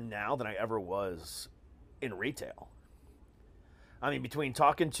busier now than I ever was in retail. I mean, between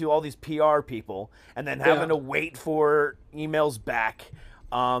talking to all these PR people and then having to wait for emails back,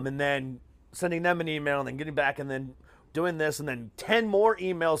 and then sending them an email and then getting back and then doing this, and then 10 more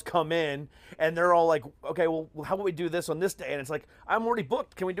emails come in and they're all like, okay, well, how about we do this on this day? And it's like, I'm already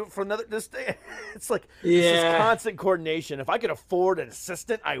booked. Can we do it for this day? It's like, this is constant coordination. If I could afford an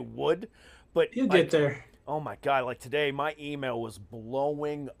assistant, I would. But You get there. oh my God, like today, my email was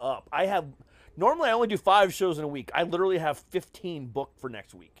blowing up. Normally I only do 5 shows in a week. I literally have 15 booked for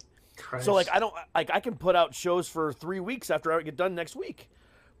next week. Christ. So I can put out shows for 3 weeks after I get done next week.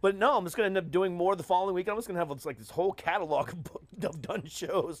 But no, I'm just going to end up doing more the following week. I'm just going to have this whole catalog of done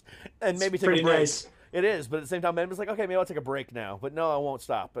shows and maybe take a break. pretty nice. It is, but at the same time, I'm just like, okay, maybe I'll take a break now. But no, I won't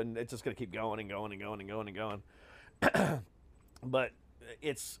stop, and it's just going to keep going and going and going and going and going. But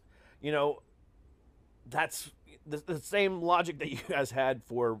it's, that's the same logic that you guys had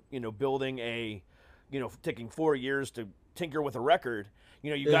for, building taking 4 years to tinker with a record.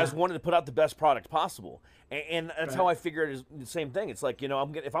 You guys wanted to put out the best product possible. And that's how I figure it is the same thing. It's like, if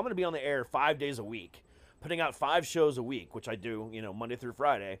I'm going to be on the air 5 days a week, putting out 5 shows a week, which I do, Monday through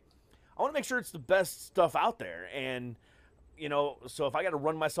Friday, I want to make sure it's the best stuff out there. And, so if I got to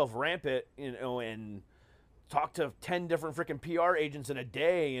run myself rampant, and talk to 10 different freaking PR agents in a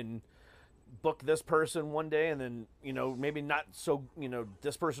day and book this person one day and then, maybe not so,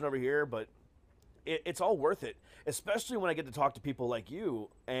 this person over here, but it's all worth it, especially when I get to talk to people like you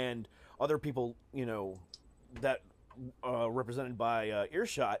and other people, that represented by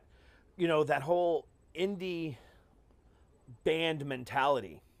Earshot, that whole indie band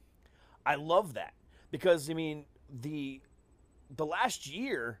mentality. I love that because, the last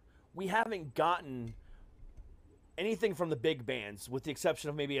year we haven't gotten anything from the big bands, with the exception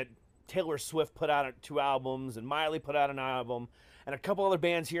of maybe Taylor Swift put out 2 albums and Miley put out an album and a couple other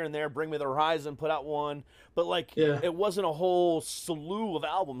bands here and there. Bring Me the Horizon put out one, but it wasn't a whole slew of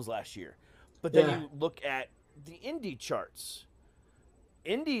albums last year. But then you look at the indie charts.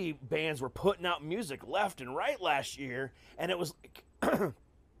 Indie bands were putting out music left and right last year, and it was like,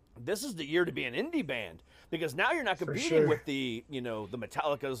 this is the year to be an indie band, because now you're not competing with the the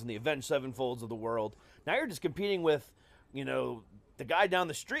Metallicas and the Avenged Sevenfolds of the world. Now you're just competing with the guy down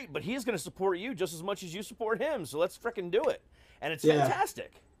the street, but he's going to support you just as much as you support him. So let's frickin' do it. And it's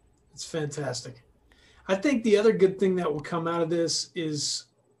fantastic. It's fantastic. I think the other good thing that will come out of this is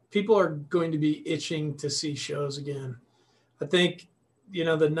people are going to be itching to see shows again. I think, the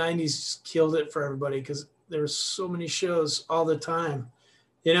 90s killed it for everybody because there were so many shows all the time.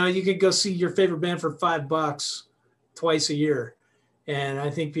 You could go see your favorite band for $5 twice a year. And I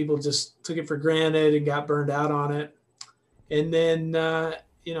think people just took it for granted and got burned out on it. And then,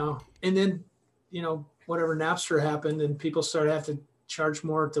 whatever Napster happened and people started having to charge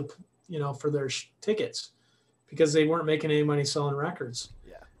more to, for their tickets because they weren't making any money selling records.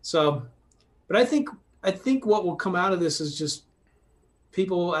 Yeah. So, but I think what will come out of this is just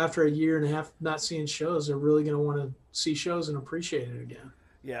people after a year and a half not seeing shows are really going to want to see shows and appreciate it again.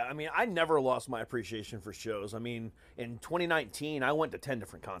 Yeah, I mean, I never lost my appreciation for shows. I mean, in 2019, I went to 10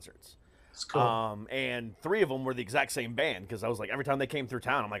 different concerts. It's cool. And 3 of them were the exact same band because I was like, every time they came through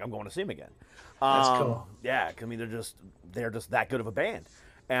town, I'm like, I'm going to see them again. That's cool. Yeah, I mean, they're just that good of a band.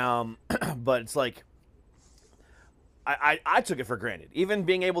 But it's like, I took it for granted. Even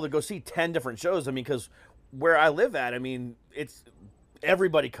being able to go see 10 different shows, I mean, because where I live at, I mean,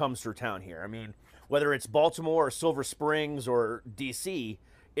 everybody comes through town here. I mean, whether it's Baltimore or Silver Springs or DC,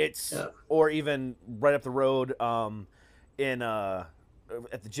 or even right up the road at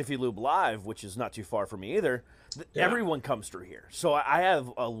the Jiffy Lube Live, which is not too far from me either. Everyone comes through here, so I have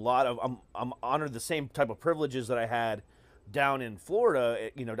a lot of. I'm honored the same type of privileges that I had down in Florida.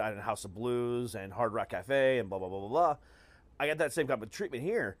 Down in House of Blues and Hard Rock Cafe and blah blah blah blah blah. I got that same type of treatment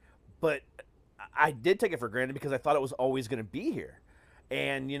here, but I did take it for granted because I thought it was always going to be here.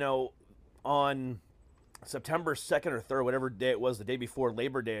 And on September 2nd or 3rd, whatever day it was, the day before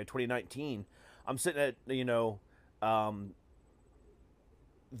Labor Day of 2019, I'm sitting at the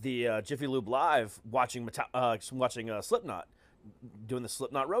Jiffy Lube Live watching Slipknot, doing the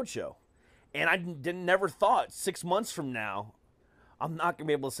Slipknot Roadshow, and I never thought 6 months from now I'm not gonna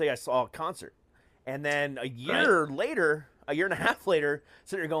be able to say I saw a concert. And then a year later, a year and a half later,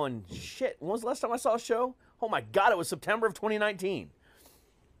 sitting there going, shit, when was the last time I saw a show? Oh my God, it was September of 2019.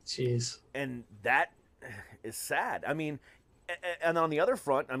 Jeez. And that is sad. I mean, and on the other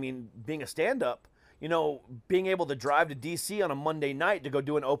front, I mean, being a stand-up, being able to drive to DC on a Monday night to go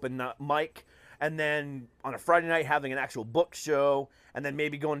do an open mic, and then on a Friday night having an actual book show, and then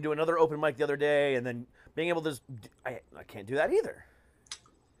maybe going to do another open mic the other day, and then being able to, I can't do that either.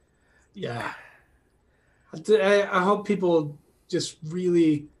 Yeah. I hope people just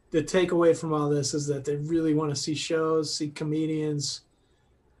really, the takeaway from all this is that they really want to see shows, see comedians,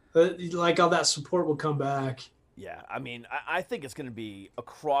 like all that support will come back. Yeah, I mean, I think it's going to be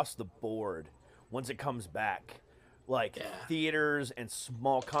across the board once it comes back. Like, theaters and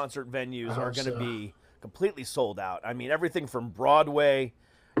small concert venues are going to be completely sold out. I mean, everything from Broadway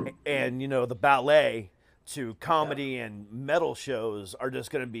and, the ballet to comedy and metal shows are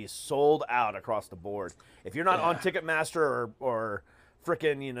just going to be sold out across the board. If you're not on Ticketmaster or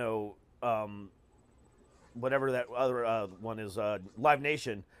frickin', whatever that other one is, Live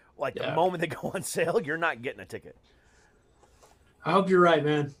Nation, like the moment they go on sale, you're not getting a ticket. I hope you're right,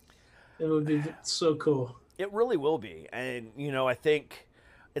 man. It would be so cool. It really will be. And, I think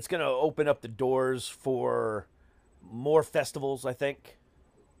it's going to open up the doors for more festivals, I think.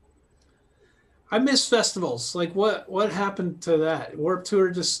 I miss festivals. Like what happened to that? Warped Tour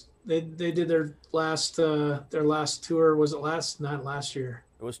just they did their last tour. Was it not last year?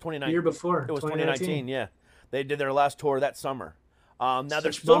 It was 2019. The year before. It was 2019, yeah. They did their last tour that summer. Now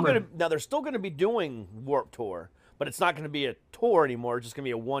they're still going to be doing Warped Tour, but it's not going to be a tour anymore. It's just going to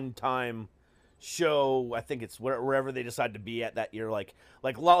be a one-time show. I think it's wherever they decide to be at that year. Like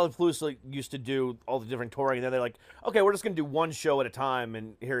Lollapalooza used to do all the different touring, and then they're like, okay, we're just going to do one show at a time,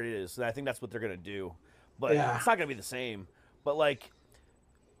 and here it is. And I think that's what they're going to do. But it's not going to be the same. But, like,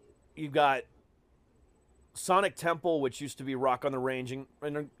 you've got Sonic Temple, which used to be Rock on the Range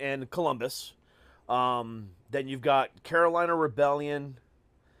and Columbus. Then you've got Carolina Rebellion.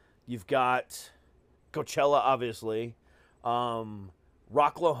 You've got Coachella, obviously.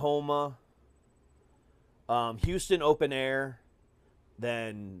 Rocklahoma. Houston Open Air.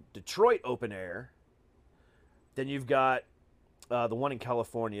 Then Detroit Open Air. Then you've got the one in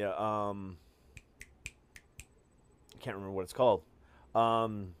California. I can't remember what it's called.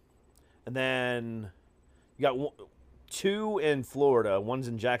 And then you got 2 in Florida. One's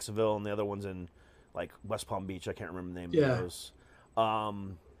in Jacksonville, and the other one's in like West Palm Beach. I can't remember the name of those.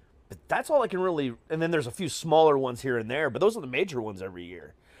 But that's all I can really. And then there's a few smaller ones here and there, but those are the major ones every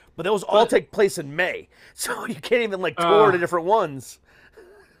year. But those all take place in May, so you can't even tour to different ones.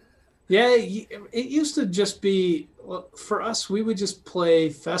 Yeah, it used to just be for us. We would just play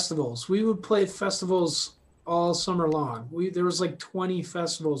festivals. We would play festivals all summer long. There was 20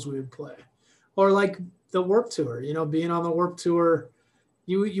 festivals we would play, or like the Warped Tour. Being on the Warped Tour,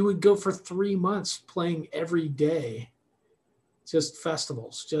 you would go for 3 months playing every day, just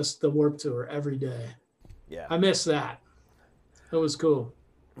festivals, just the Warped Tour every day. Yeah, I miss that. It was cool.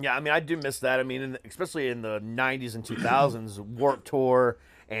 Yeah, I mean, I do miss that. I mean, especially in the 90s and 2000s, Warped Tour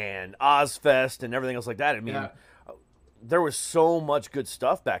and Ozfest and everything else like that. I mean, there was so much good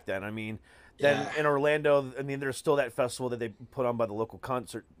stuff back then. I mean, Then Yeah. in Orlando, I mean, there's still that festival that they put on by the local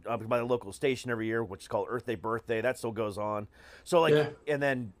by the local station every year, which is called Earth Day Birthday. That still goes on. So like, Yeah. and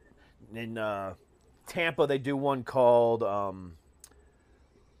then in Tampa, they do one called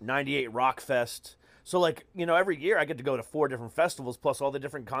 98 Rock Fest. So like, every year I get to go to 4 different festivals plus all the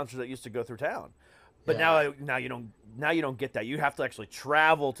different concerts that used to go through town. But Yeah. now you don't get that. You have to actually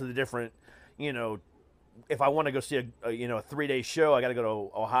travel to the different, if I want to go see a 3-day show, I got to go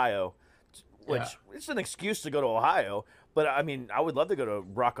to Ohio, which it's an excuse to go to Ohio. But I mean, I would love to go to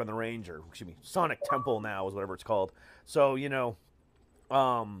Rock on the Range, or excuse me, Sonic Temple now is whatever it's called. So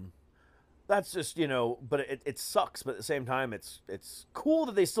that's just but it sucks. But at the same time, it's cool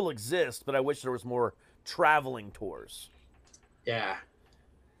that they still exist. But I wish there was more traveling tours. Yeah.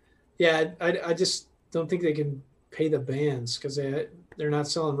 Yeah. I just don't think they can pay the bands because they're not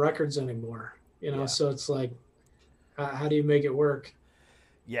selling records anymore. Yeah. So it's like, how do you make it work?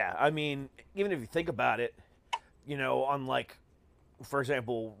 Yeah, I mean, even if you think about it, on like, for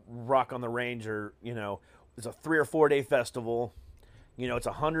example, Rock on the Range, or it's a 3 or 4 day festival. It's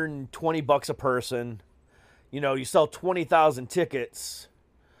 $120 a person. You sell 20,000 tickets.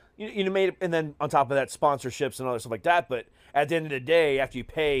 You made, and then on top of that, sponsorships and other stuff like that. But at the end of the day, after you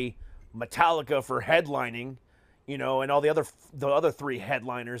pay Metallica for headlining, and all the other 3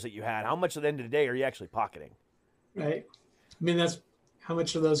 headliners that you had, how much at the end of the day are you actually pocketing? Right. I mean, that's how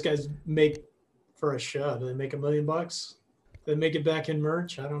much do those guys make for a show? Do they make $1 million? Do they make it back in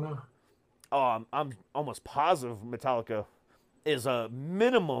merch? I don't know. Oh, I'm almost positive Metallica is a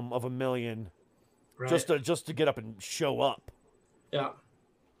minimum of $1 million Right. just to get up and show up. Yeah.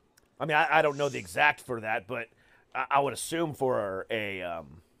 I mean, I don't know the exact for that, but I would assume for a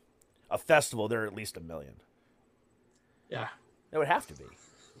festival they're at least $1 million. Yeah. It would have to be.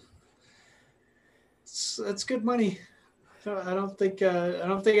 That's good money. I don't think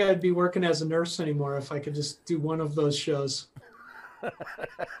I'd be working as a nurse anymore if I could just do one of those shows.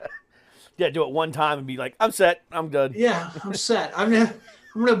 Yeah, do it one time and be like, I'm set, I'm good. Yeah, I'm set. I'm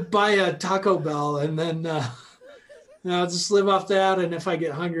gonna buy a Taco Bell and then I'll just live off that. And if I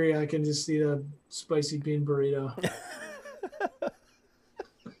get hungry, I can just eat a spicy bean burrito.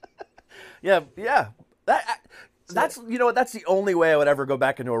 Yeah. That's that's the only way I would ever go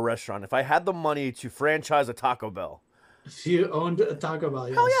back into a restaurant if I had the money to franchise a Taco Bell. If you owned a Taco Bell,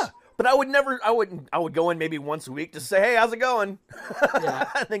 yes. Hell yeah. But I would go in maybe once a week to say, hey, how's it going? Yeah.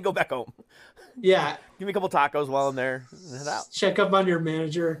 And then go back home. Yeah. Give me a couple tacos while I'm there. And head out. Check up on your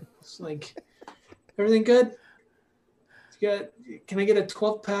manager. It's like, everything good? Can I get a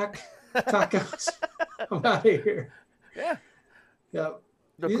 12-pack tacos? I'm out of here. Yeah. Yeah.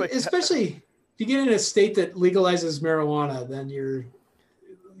 Real quick. Especially if you get in a state that legalizes marijuana, then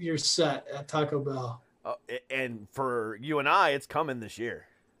you're set at Taco Bell. And for you and I, it's coming this year.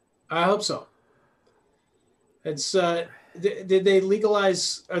 I hope so. It's did they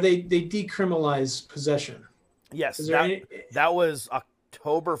legalize or they decriminalize possession? Yes, Is there that was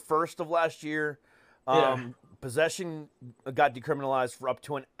October 1st of last year. Yeah. Possession got decriminalized for up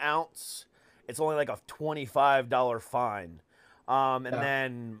to an ounce. It's only like a $25 fine. And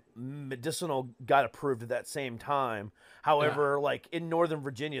then medicinal got approved at that same time. However, like in Northern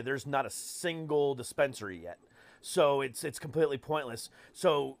Virginia, there's not a single dispensary yet. So it's completely pointless.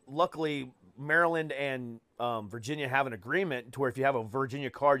 So luckily, Maryland and Virginia have an agreement to where if you have a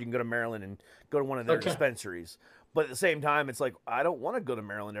Virginia card, you can go to Maryland and go to one of their dispensaries. But at the same time, it's like, I don't want to go to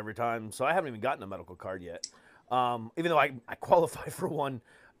Maryland every time. So I haven't even gotten a medical card yet. Even though I qualify for one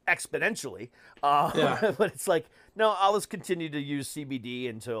exponentially. But it's like, no, I'll just continue to use CBD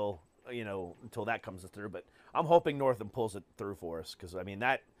until that comes through. But I'm hoping Northam pulls it through for us. Because, I mean,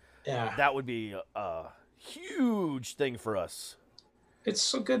 that would be a huge thing for us. It's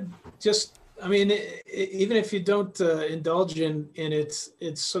so good. Just, I mean, even if you don't indulge in it,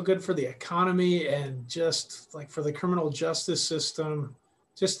 it's so good for the economy and just like for the criminal justice system,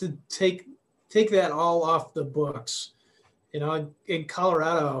 just to take that all off the books. In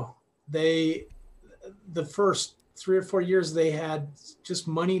Colorado, the first 3 or 4 years they had just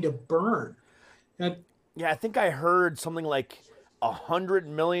money to burn. I think I heard something like $100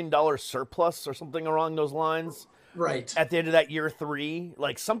 million surplus or something along those lines. Right. At the end of that year 3,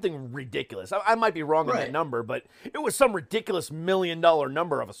 like something ridiculous. I might be wrong on that number, but it was some ridiculous $1 million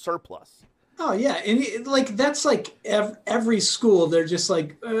number of a surplus. Oh yeah, and that's like every school. They're just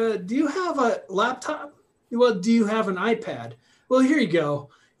like, do you have a laptop? Well, do you have an iPad? Well, here you go.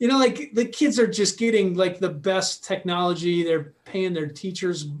 Like the kids are just getting like the best technology. They're paying their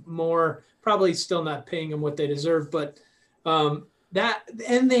teachers more, probably still not paying them what they deserve, but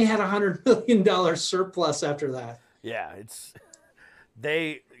and they had $100 million surplus after that. Yeah,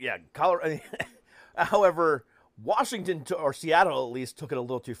 they yeah, Colorado. However, Washington or Seattle at least took it a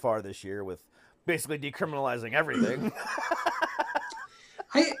little too far this year with basically decriminalizing everything.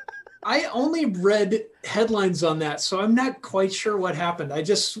 I only read headlines on that, so I'm not quite sure what happened. I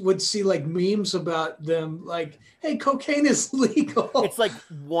just would see like memes about them, like, "Hey, cocaine is legal." It's like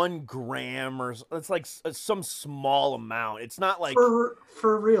 1 gram, or it's like some small amount. It's not like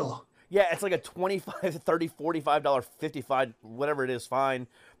for real. Yeah, it's like a $25, $30, $45, $55, whatever it is, fine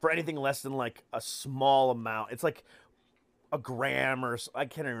for anything less than like a small amount. It's like a gram or I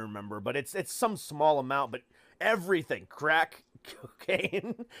can't even remember, but it's some small amount. But everything, crack,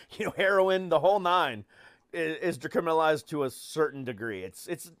 cocaine, heroin, the whole nine, is decriminalized to a certain degree. It's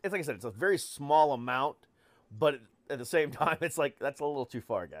like I said, it's a very small amount, but at the same time, it's like that's a little too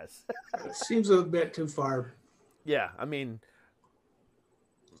far, guys. It seems a bit too far. Yeah, I mean,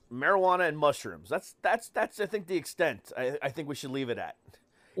 marijuana and mushrooms. That's I think the extent. I think we should leave it at.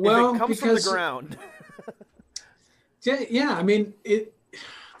 Well, if it comes from the ground. Yeah, I mean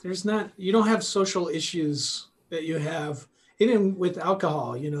there's not, you don't have social issues that you have even with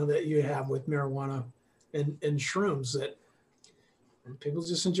alcohol, that you have with marijuana and shrooms, that people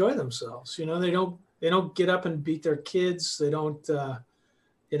just enjoy themselves. They don't get up and beat their kids. They don't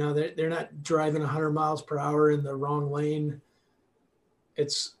they're not driving 100 miles per hour in the wrong lane.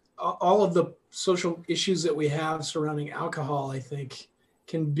 It's all of the social issues that we have surrounding alcohol, I think,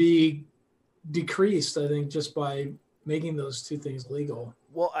 can be decreased, I think, just by making those two things legal.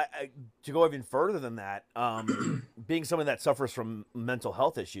 Well, to go even further than that, being someone that suffers from mental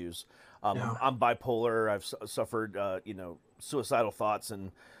health issues, I'm bipolar. I've suffered, suicidal thoughts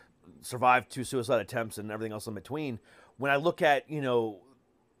and survived 2 suicide attempts and everything else in between. When I look at,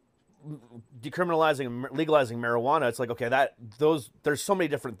 decriminalizing and legalizing marijuana, it's like, okay, there's so many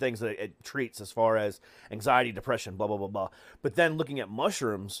different things that it treats as far as anxiety, depression, blah, blah, blah, blah. But then looking at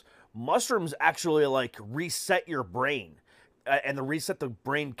mushrooms actually like reset your brain. And the reset the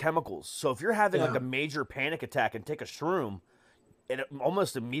brain chemicals. So if you're having like a major panic attack and take a shroom, it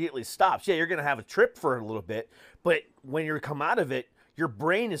almost immediately stops. Yeah, you're going to have a trip for a little bit, but when you come out of it, your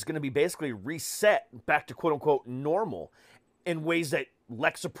brain is going to be basically reset back to quote unquote normal in ways that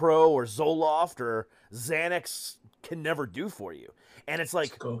Lexapro or Zoloft or Xanax can never do for you. And it's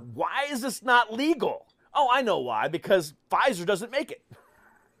like, why is this not legal? Oh, I know why. Because Pfizer doesn't make it.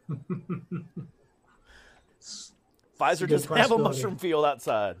 Pfizer doesn't have a mushroom field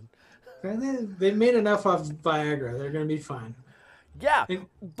outside. They made enough of Viagra. They're going to be fine. Yeah,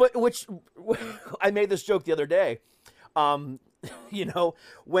 but I made this joke the other day. When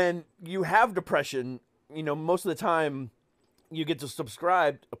you have depression, most of the time you get to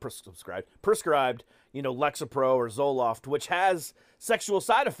prescribed, Lexapro or Zoloft, which has sexual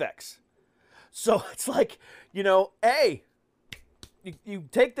side effects. So it's like, hey, you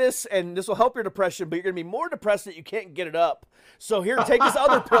take this and this will help your depression, but you're going to be more depressed that you can't get it up. So here, take this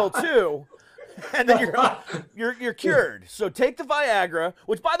other pill too. And then you're cured. So take the Viagra,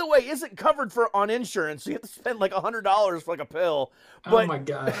 which by the way isn't covered on insurance. So you have to spend like $100 for like a pill. But, oh my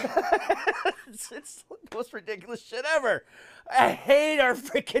God. it's the most ridiculous shit ever. I hate our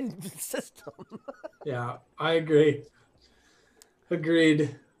freaking system. Yeah, I agree.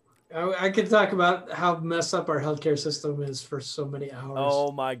 Agreed. I could talk about how messed up our healthcare system is for so many hours.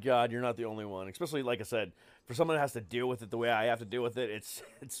 Oh my God, you're not the only one. Especially, like I said, for someone that has to deal with it the way I have to deal with it, it's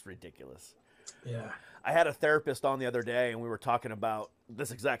ridiculous. Yeah. I had a therapist on the other day, and we were talking about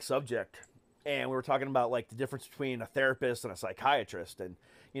this exact subject. And we were talking about like the difference between a therapist and a psychiatrist. And,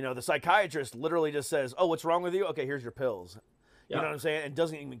 the psychiatrist literally just says, "Oh, what's wrong with you? Okay, here's your pills." You know what I'm saying? And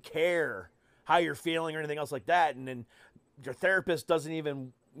doesn't even care how you're feeling or anything else like that. And then your therapist doesn't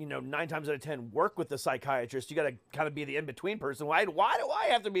even, 9 times out of 10 work with the psychiatrist. You got to kind of be the in-between person. Why do I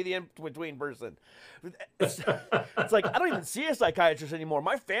have to be the in-between person? It's like, I don't even see a psychiatrist anymore.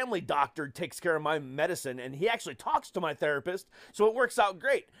 My family doctor takes care of my medicine, and he actually talks to my therapist, so it works out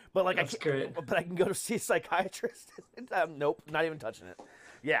great. But like, but I can go to see a psychiatrist. Nope, not even touching it.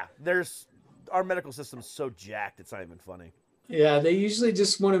 Yeah, our medical system's so jacked, it's not even funny. Yeah, they usually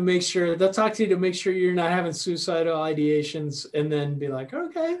just want to make sure, they'll talk to you to make sure you're not having suicidal ideations and then be like,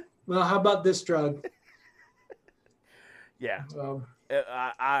 okay, well, how about this drug? Yeah.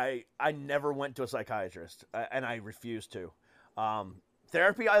 I never went to a psychiatrist, and I refuse to.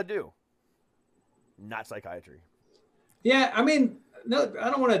 Therapy, I do. Not psychiatry. Yeah, I mean, no, I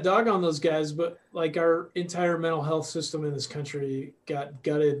don't want to dog on those guys, but like our entire mental health system in this country got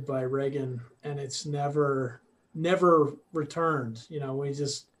gutted by Reagan, and it's never returned.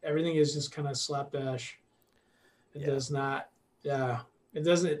 Everything is just kind of slapdash. It does not, it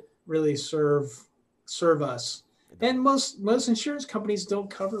doesn't really serve us. And most insurance companies don't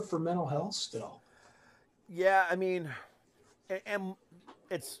cover for mental health still. Yeah, I mean, and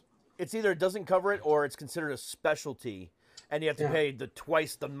it's either it doesn't cover it or it's considered a specialty, and you have to pay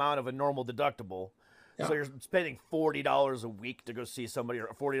twice the amount of a normal deductible. Yeah. So you're spending $40 a week to go see somebody, or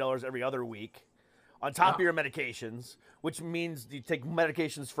 $40 every other week, on top of your medications, which means you take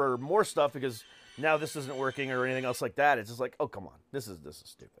medications for more stuff because now this isn't working or anything else like that. It's just like, oh, come on, this is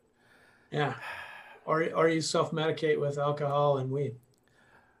stupid. Yeah. Or you self-medicate with alcohol and weed.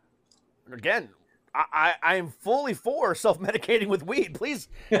 Again, I am fully for self-medicating with weed. Please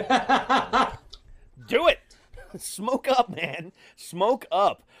do it. Smoke up, man. Smoke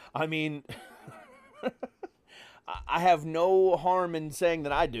up. I mean, I have no harm in saying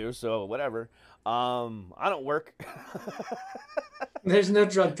that I do, so whatever. I don't work. There's no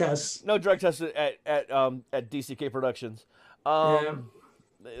drug tests. No drug tests at DCK Productions.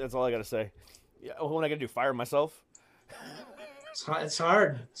 That's all I gotta say. Yeah, what am I gonna do? Fire myself? It's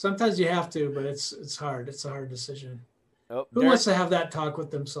hard. Sometimes you have to, but it's hard. It's a hard decision. Oh, Who wants to have that talk with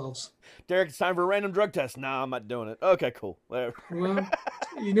themselves? Derek, it's time for a random drug test. Nah, I'm not doing it. Okay, cool. Whatever. Well,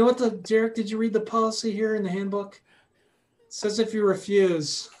 you know what Derek, did you read the policy here in the handbook? It says if you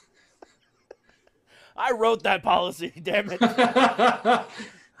refuse. I wrote that policy, damn it. I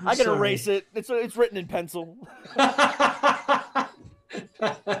can erase it. It's written in pencil.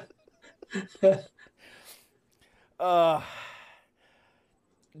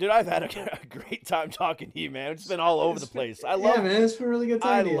 Dude, I've had a great time talking to you, man. It's been all over the place. Man, it's been a really good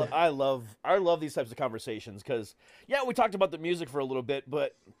time. I love these types of conversations because, yeah, we talked about the music for a little bit,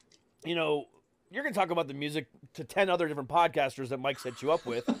 but you know, you're gonna talk about the music to 10 other different podcasters that Mike set you up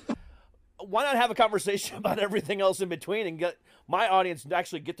with. Why not have a conversation about everything else in between and get my audience to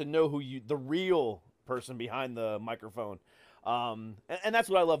actually get to know the real person behind the microphone? And that's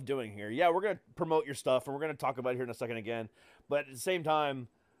what I love doing here. Yeah, we're going to promote your stuff and we're going to talk about it here in a second again. But at the same time,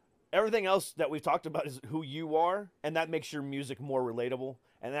 everything else that we've talked about is who you are, and that makes your music more relatable.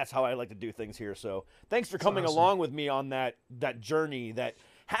 And that's how I like to do things here. So thanks for coming along with me on that journey that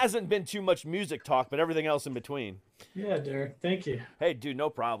hasn't been too much music talk, but everything else in between. Yeah, Derek, thank you. Hey, dude, no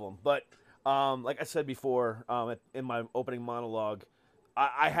problem. But like I said before, in my opening monologue,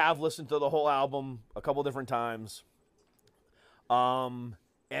 I have listened to the whole album a couple different times. And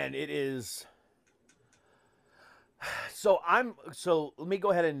it is, so let me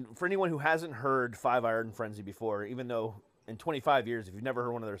go ahead and, for anyone who hasn't heard Five Iron Frenzy before, even though in 25 years, if you've never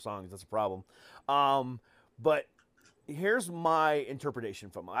heard one of their songs, that's a problem. But here's my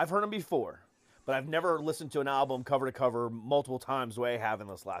interpretation from them. I've heard them before, but I've never listened to an album cover to cover multiple times the way I have in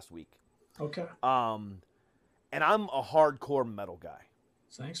this last week. Okay. And I'm a hardcore metal guy.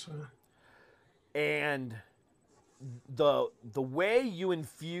 Thanks, man. And the way you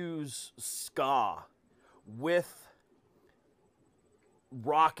infuse ska with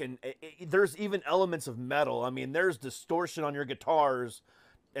rock, and there's even elements of metal. I mean, there's distortion on your guitars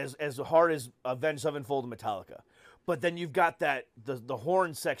as hard as Avenged Sevenfold and Metallica. But then you've got that the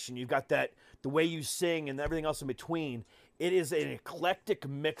horn section, you've got that the way you sing and everything else in between. It is an eclectic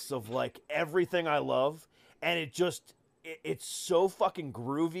mix of like everything I love, and it's so fucking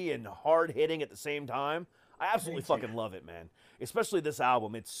groovy and hard hitting at the same time. I absolutely fucking love it, man. Especially this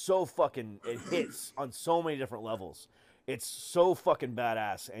album. It's so fucking, it hits on so many different levels. It's so fucking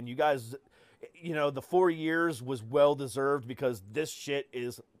badass. And you guys, you know, the 4 years was well deserved because this shit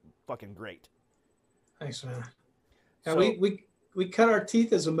is fucking great. Thanks, man. Yeah, we cut our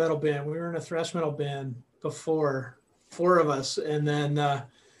teeth as a metal band. We were in a thrash metal band before, 4 of us, and then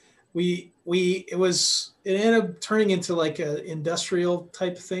it ended up turning into like a industrial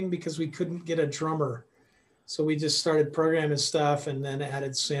type thing because we couldn't get a drummer. So we just started programming stuff and then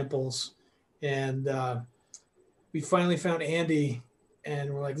added samples. And we finally found Andy,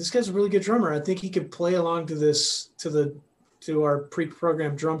 and we're like, this guy's a really good drummer. I think he could play along to our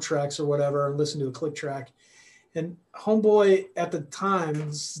pre-programmed drum tracks or whatever, and listen to a click track. And homeboy at the time,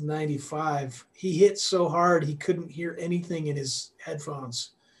 this is 95, he hit so hard he couldn't hear anything in his headphones.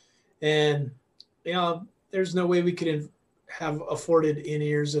 And, you know, there's no way we could have afforded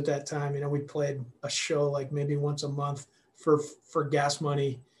in-ears at that time. You know, we played a show like maybe once a month for gas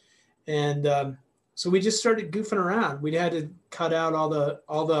money. And so we just started goofing around. We had to cut out all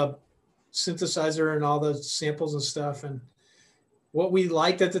the synthesizer and all the samples and stuff. And what we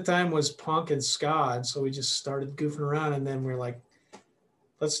liked at the time was punk and ska. And so we just started goofing around, and then we're like,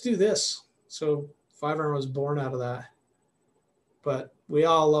 let's do this. So Five Iron was born out of that. But we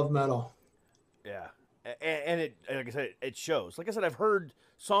all love metal. Yeah. And it, like I said, it shows. Like I said, I've heard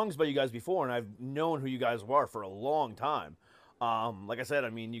songs by you guys before, and I've known who you guys were for a long time. Like I said, I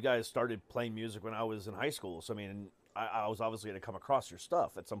mean, you guys started playing music when I was in high school, so I mean, I was obviously going to come across your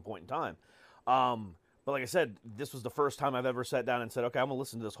stuff at some point in time. But like I said, this was the first time I've ever sat down and said, okay, I'm going to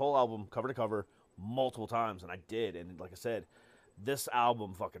listen to this whole album cover to cover multiple times, and I did. And like I said, this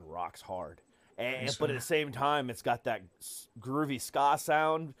album fucking rocks hard. But at the same time, it's got that groovy ska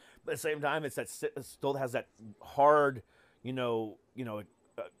sound. But at the same time, it still has that hard,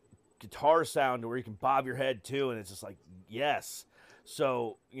 guitar sound where you can bob your head too, and it's just like, yes.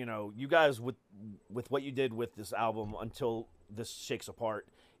 So you guys with what you did with this album Until This Shakes Apart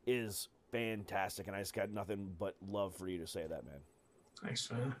is fantastic, and I just got nothing but love for you to say that, man.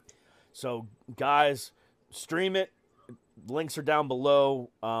 Thanks, man. So guys, stream it. Links are down below.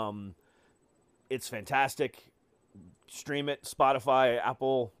 It's fantastic. Stream it. Spotify,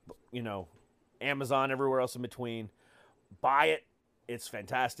 Apple, Amazon, everywhere else in between. Buy it. It's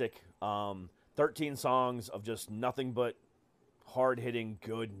fantastic. 13 songs of just nothing but hard-hitting,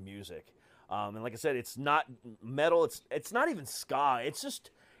 good music. And like I said, it's not metal. It's not even ska. It's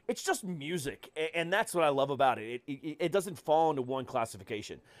just music, and that's what I love about it. It doesn't fall into one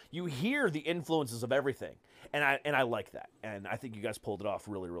classification. You hear the influences of everything, and I like that. And I think you guys pulled it off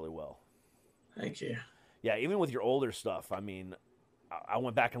really, really well. Thank you. Yeah, even with your older stuff. I mean, I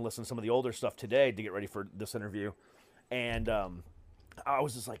went back and listened to some of the older stuff today to get ready for this interview, and I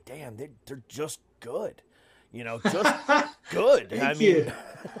was just like, damn, they're just good. Just good. Thank you.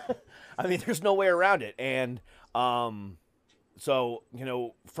 I mean, there's no way around it. And so,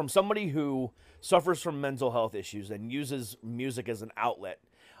 from somebody who suffers from mental health issues and uses music as an outlet,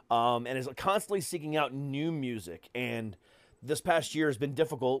 and is constantly seeking out new music, and this past year has been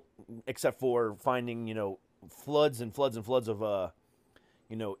difficult, except for finding, floods and floods and floods of,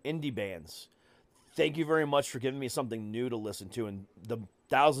 indie bands. Thank you very much for giving me something new to listen to, and the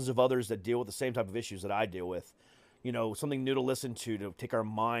thousands of others that deal with the same type of issues that I deal with. Something new to listen to take our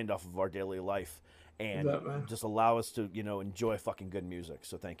mind off of our daily life and just allow us to, enjoy fucking good music.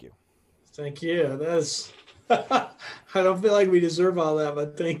 So thank you. Thank you. That's I don't feel like we deserve all that,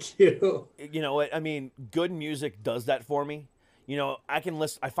 but thank you. You know what? I mean, good music does that for me.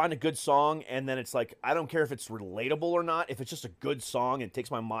 I find a good song, and then it's like, I don't care if it's relatable or not. If it's just a good song and it takes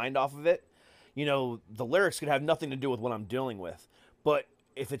my mind off of it, the lyrics could have nothing to do with what I'm dealing with. But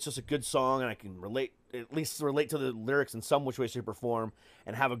if it's just a good song and I can at least relate to the lyrics in some which way, shape, or form,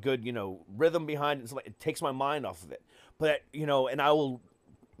 and have a good, rhythm behind it, it takes my mind off of it. But, and I will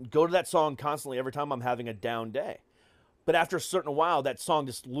go to that song constantly every time I'm having a down day. But after a certain while, that song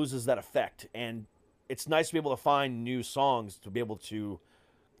just loses that effect. And it's nice to be able to find new songs to be able to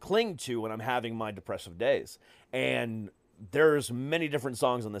cling to when I'm having my depressive days. And there's many different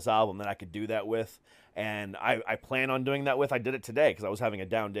songs on this album that I could do that with. And I plan on doing that with. I did it today because I was having a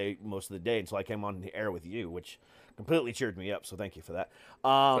down day most of the day until I came on the air with you, which completely cheered me up. So thank you for that.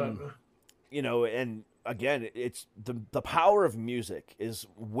 And again, it's the power of music is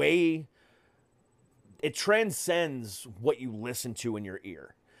it transcends what you listen to in your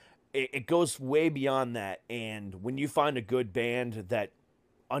ear. It goes way beyond that. And when you find a good band that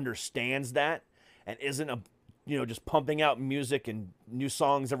understands that and isn't just pumping out music and new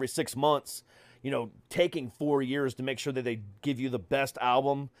songs every 6 months, taking 4 years to make sure that they give you the best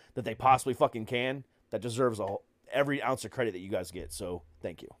album that they possibly fucking can, that deserves every ounce of credit that you guys get. So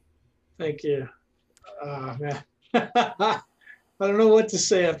thank you. Thank you. Man. I don't know what to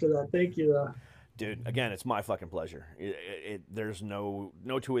say after that. Thank you, though. Dude, again, it's my fucking pleasure. There's no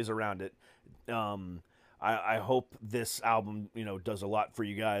two ways around it. I hope this album, does a lot for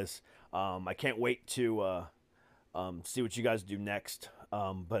you guys. I can't wait to see what you guys do next.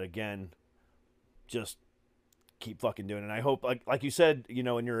 But again, just keep fucking doing it. And I hope, like you said, in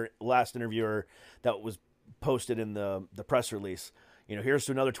your last interview that was posted in the press release, here's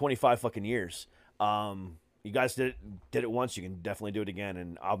to another 25 fucking years. You guys did it once. You can definitely do it again.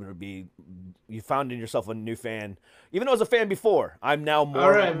 And I'm going to be, you found in yourself a new fan. Even though I was a fan before, I'm now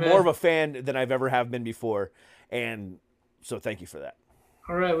more of a fan than I've ever have been before. And so thank you for that.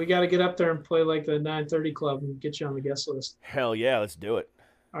 All right. We got to get up there and play like the 930 Club and get you on the guest list. Hell yeah. Let's do it.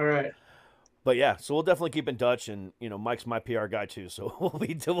 All right. But yeah, so we'll definitely keep in touch, and Mike's my PR guy too, so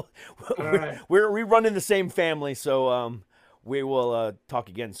we run in the same family, so we will talk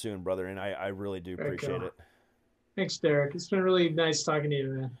again soon, brother. And I really do appreciate it. Thanks, Derek. It's been really nice talking to you,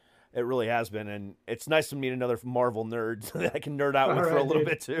 man. It really has been, and it's nice to meet another Marvel nerd so that I can nerd out with for a little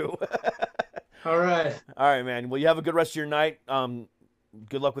bit too. All right, man. Well, you have a good rest of your night.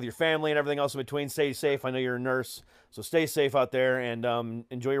 Good luck with your family and everything else in between. Stay safe. I know you're a nurse, so stay safe out there, and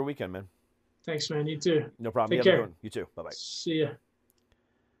enjoy your weekend, man. Thanks, man. You too. No problem. Take care. You too. Bye-bye. See ya.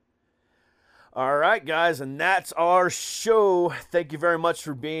 All right, guys, and that's our show. Thank you very much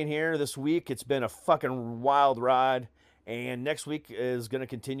for being here this week. It's been a fucking wild ride, and next week is going to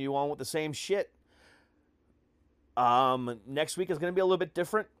continue on with the same shit. Next week is going to be a little bit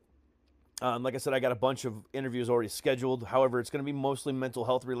different. Like I said, I got a bunch of interviews already scheduled. However, it's going to be mostly mental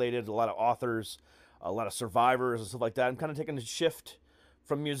health related, a lot of authors, a lot of survivors and stuff like that. I'm kind of taking a shift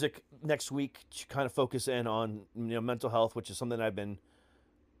from music next week to kind of focus in on mental health, which is something I've been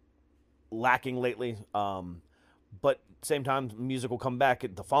lacking lately. But same time, music will come back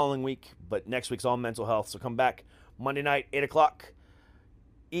the following week. But next week's all mental health, so come back Monday night, 8 o'clock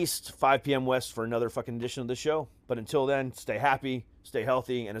East, 5 p.m. West for another fucking edition of the show. But until then, stay happy, stay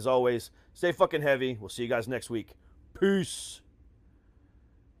healthy, and as always, stay fucking heavy. We'll see you guys next week. Peace.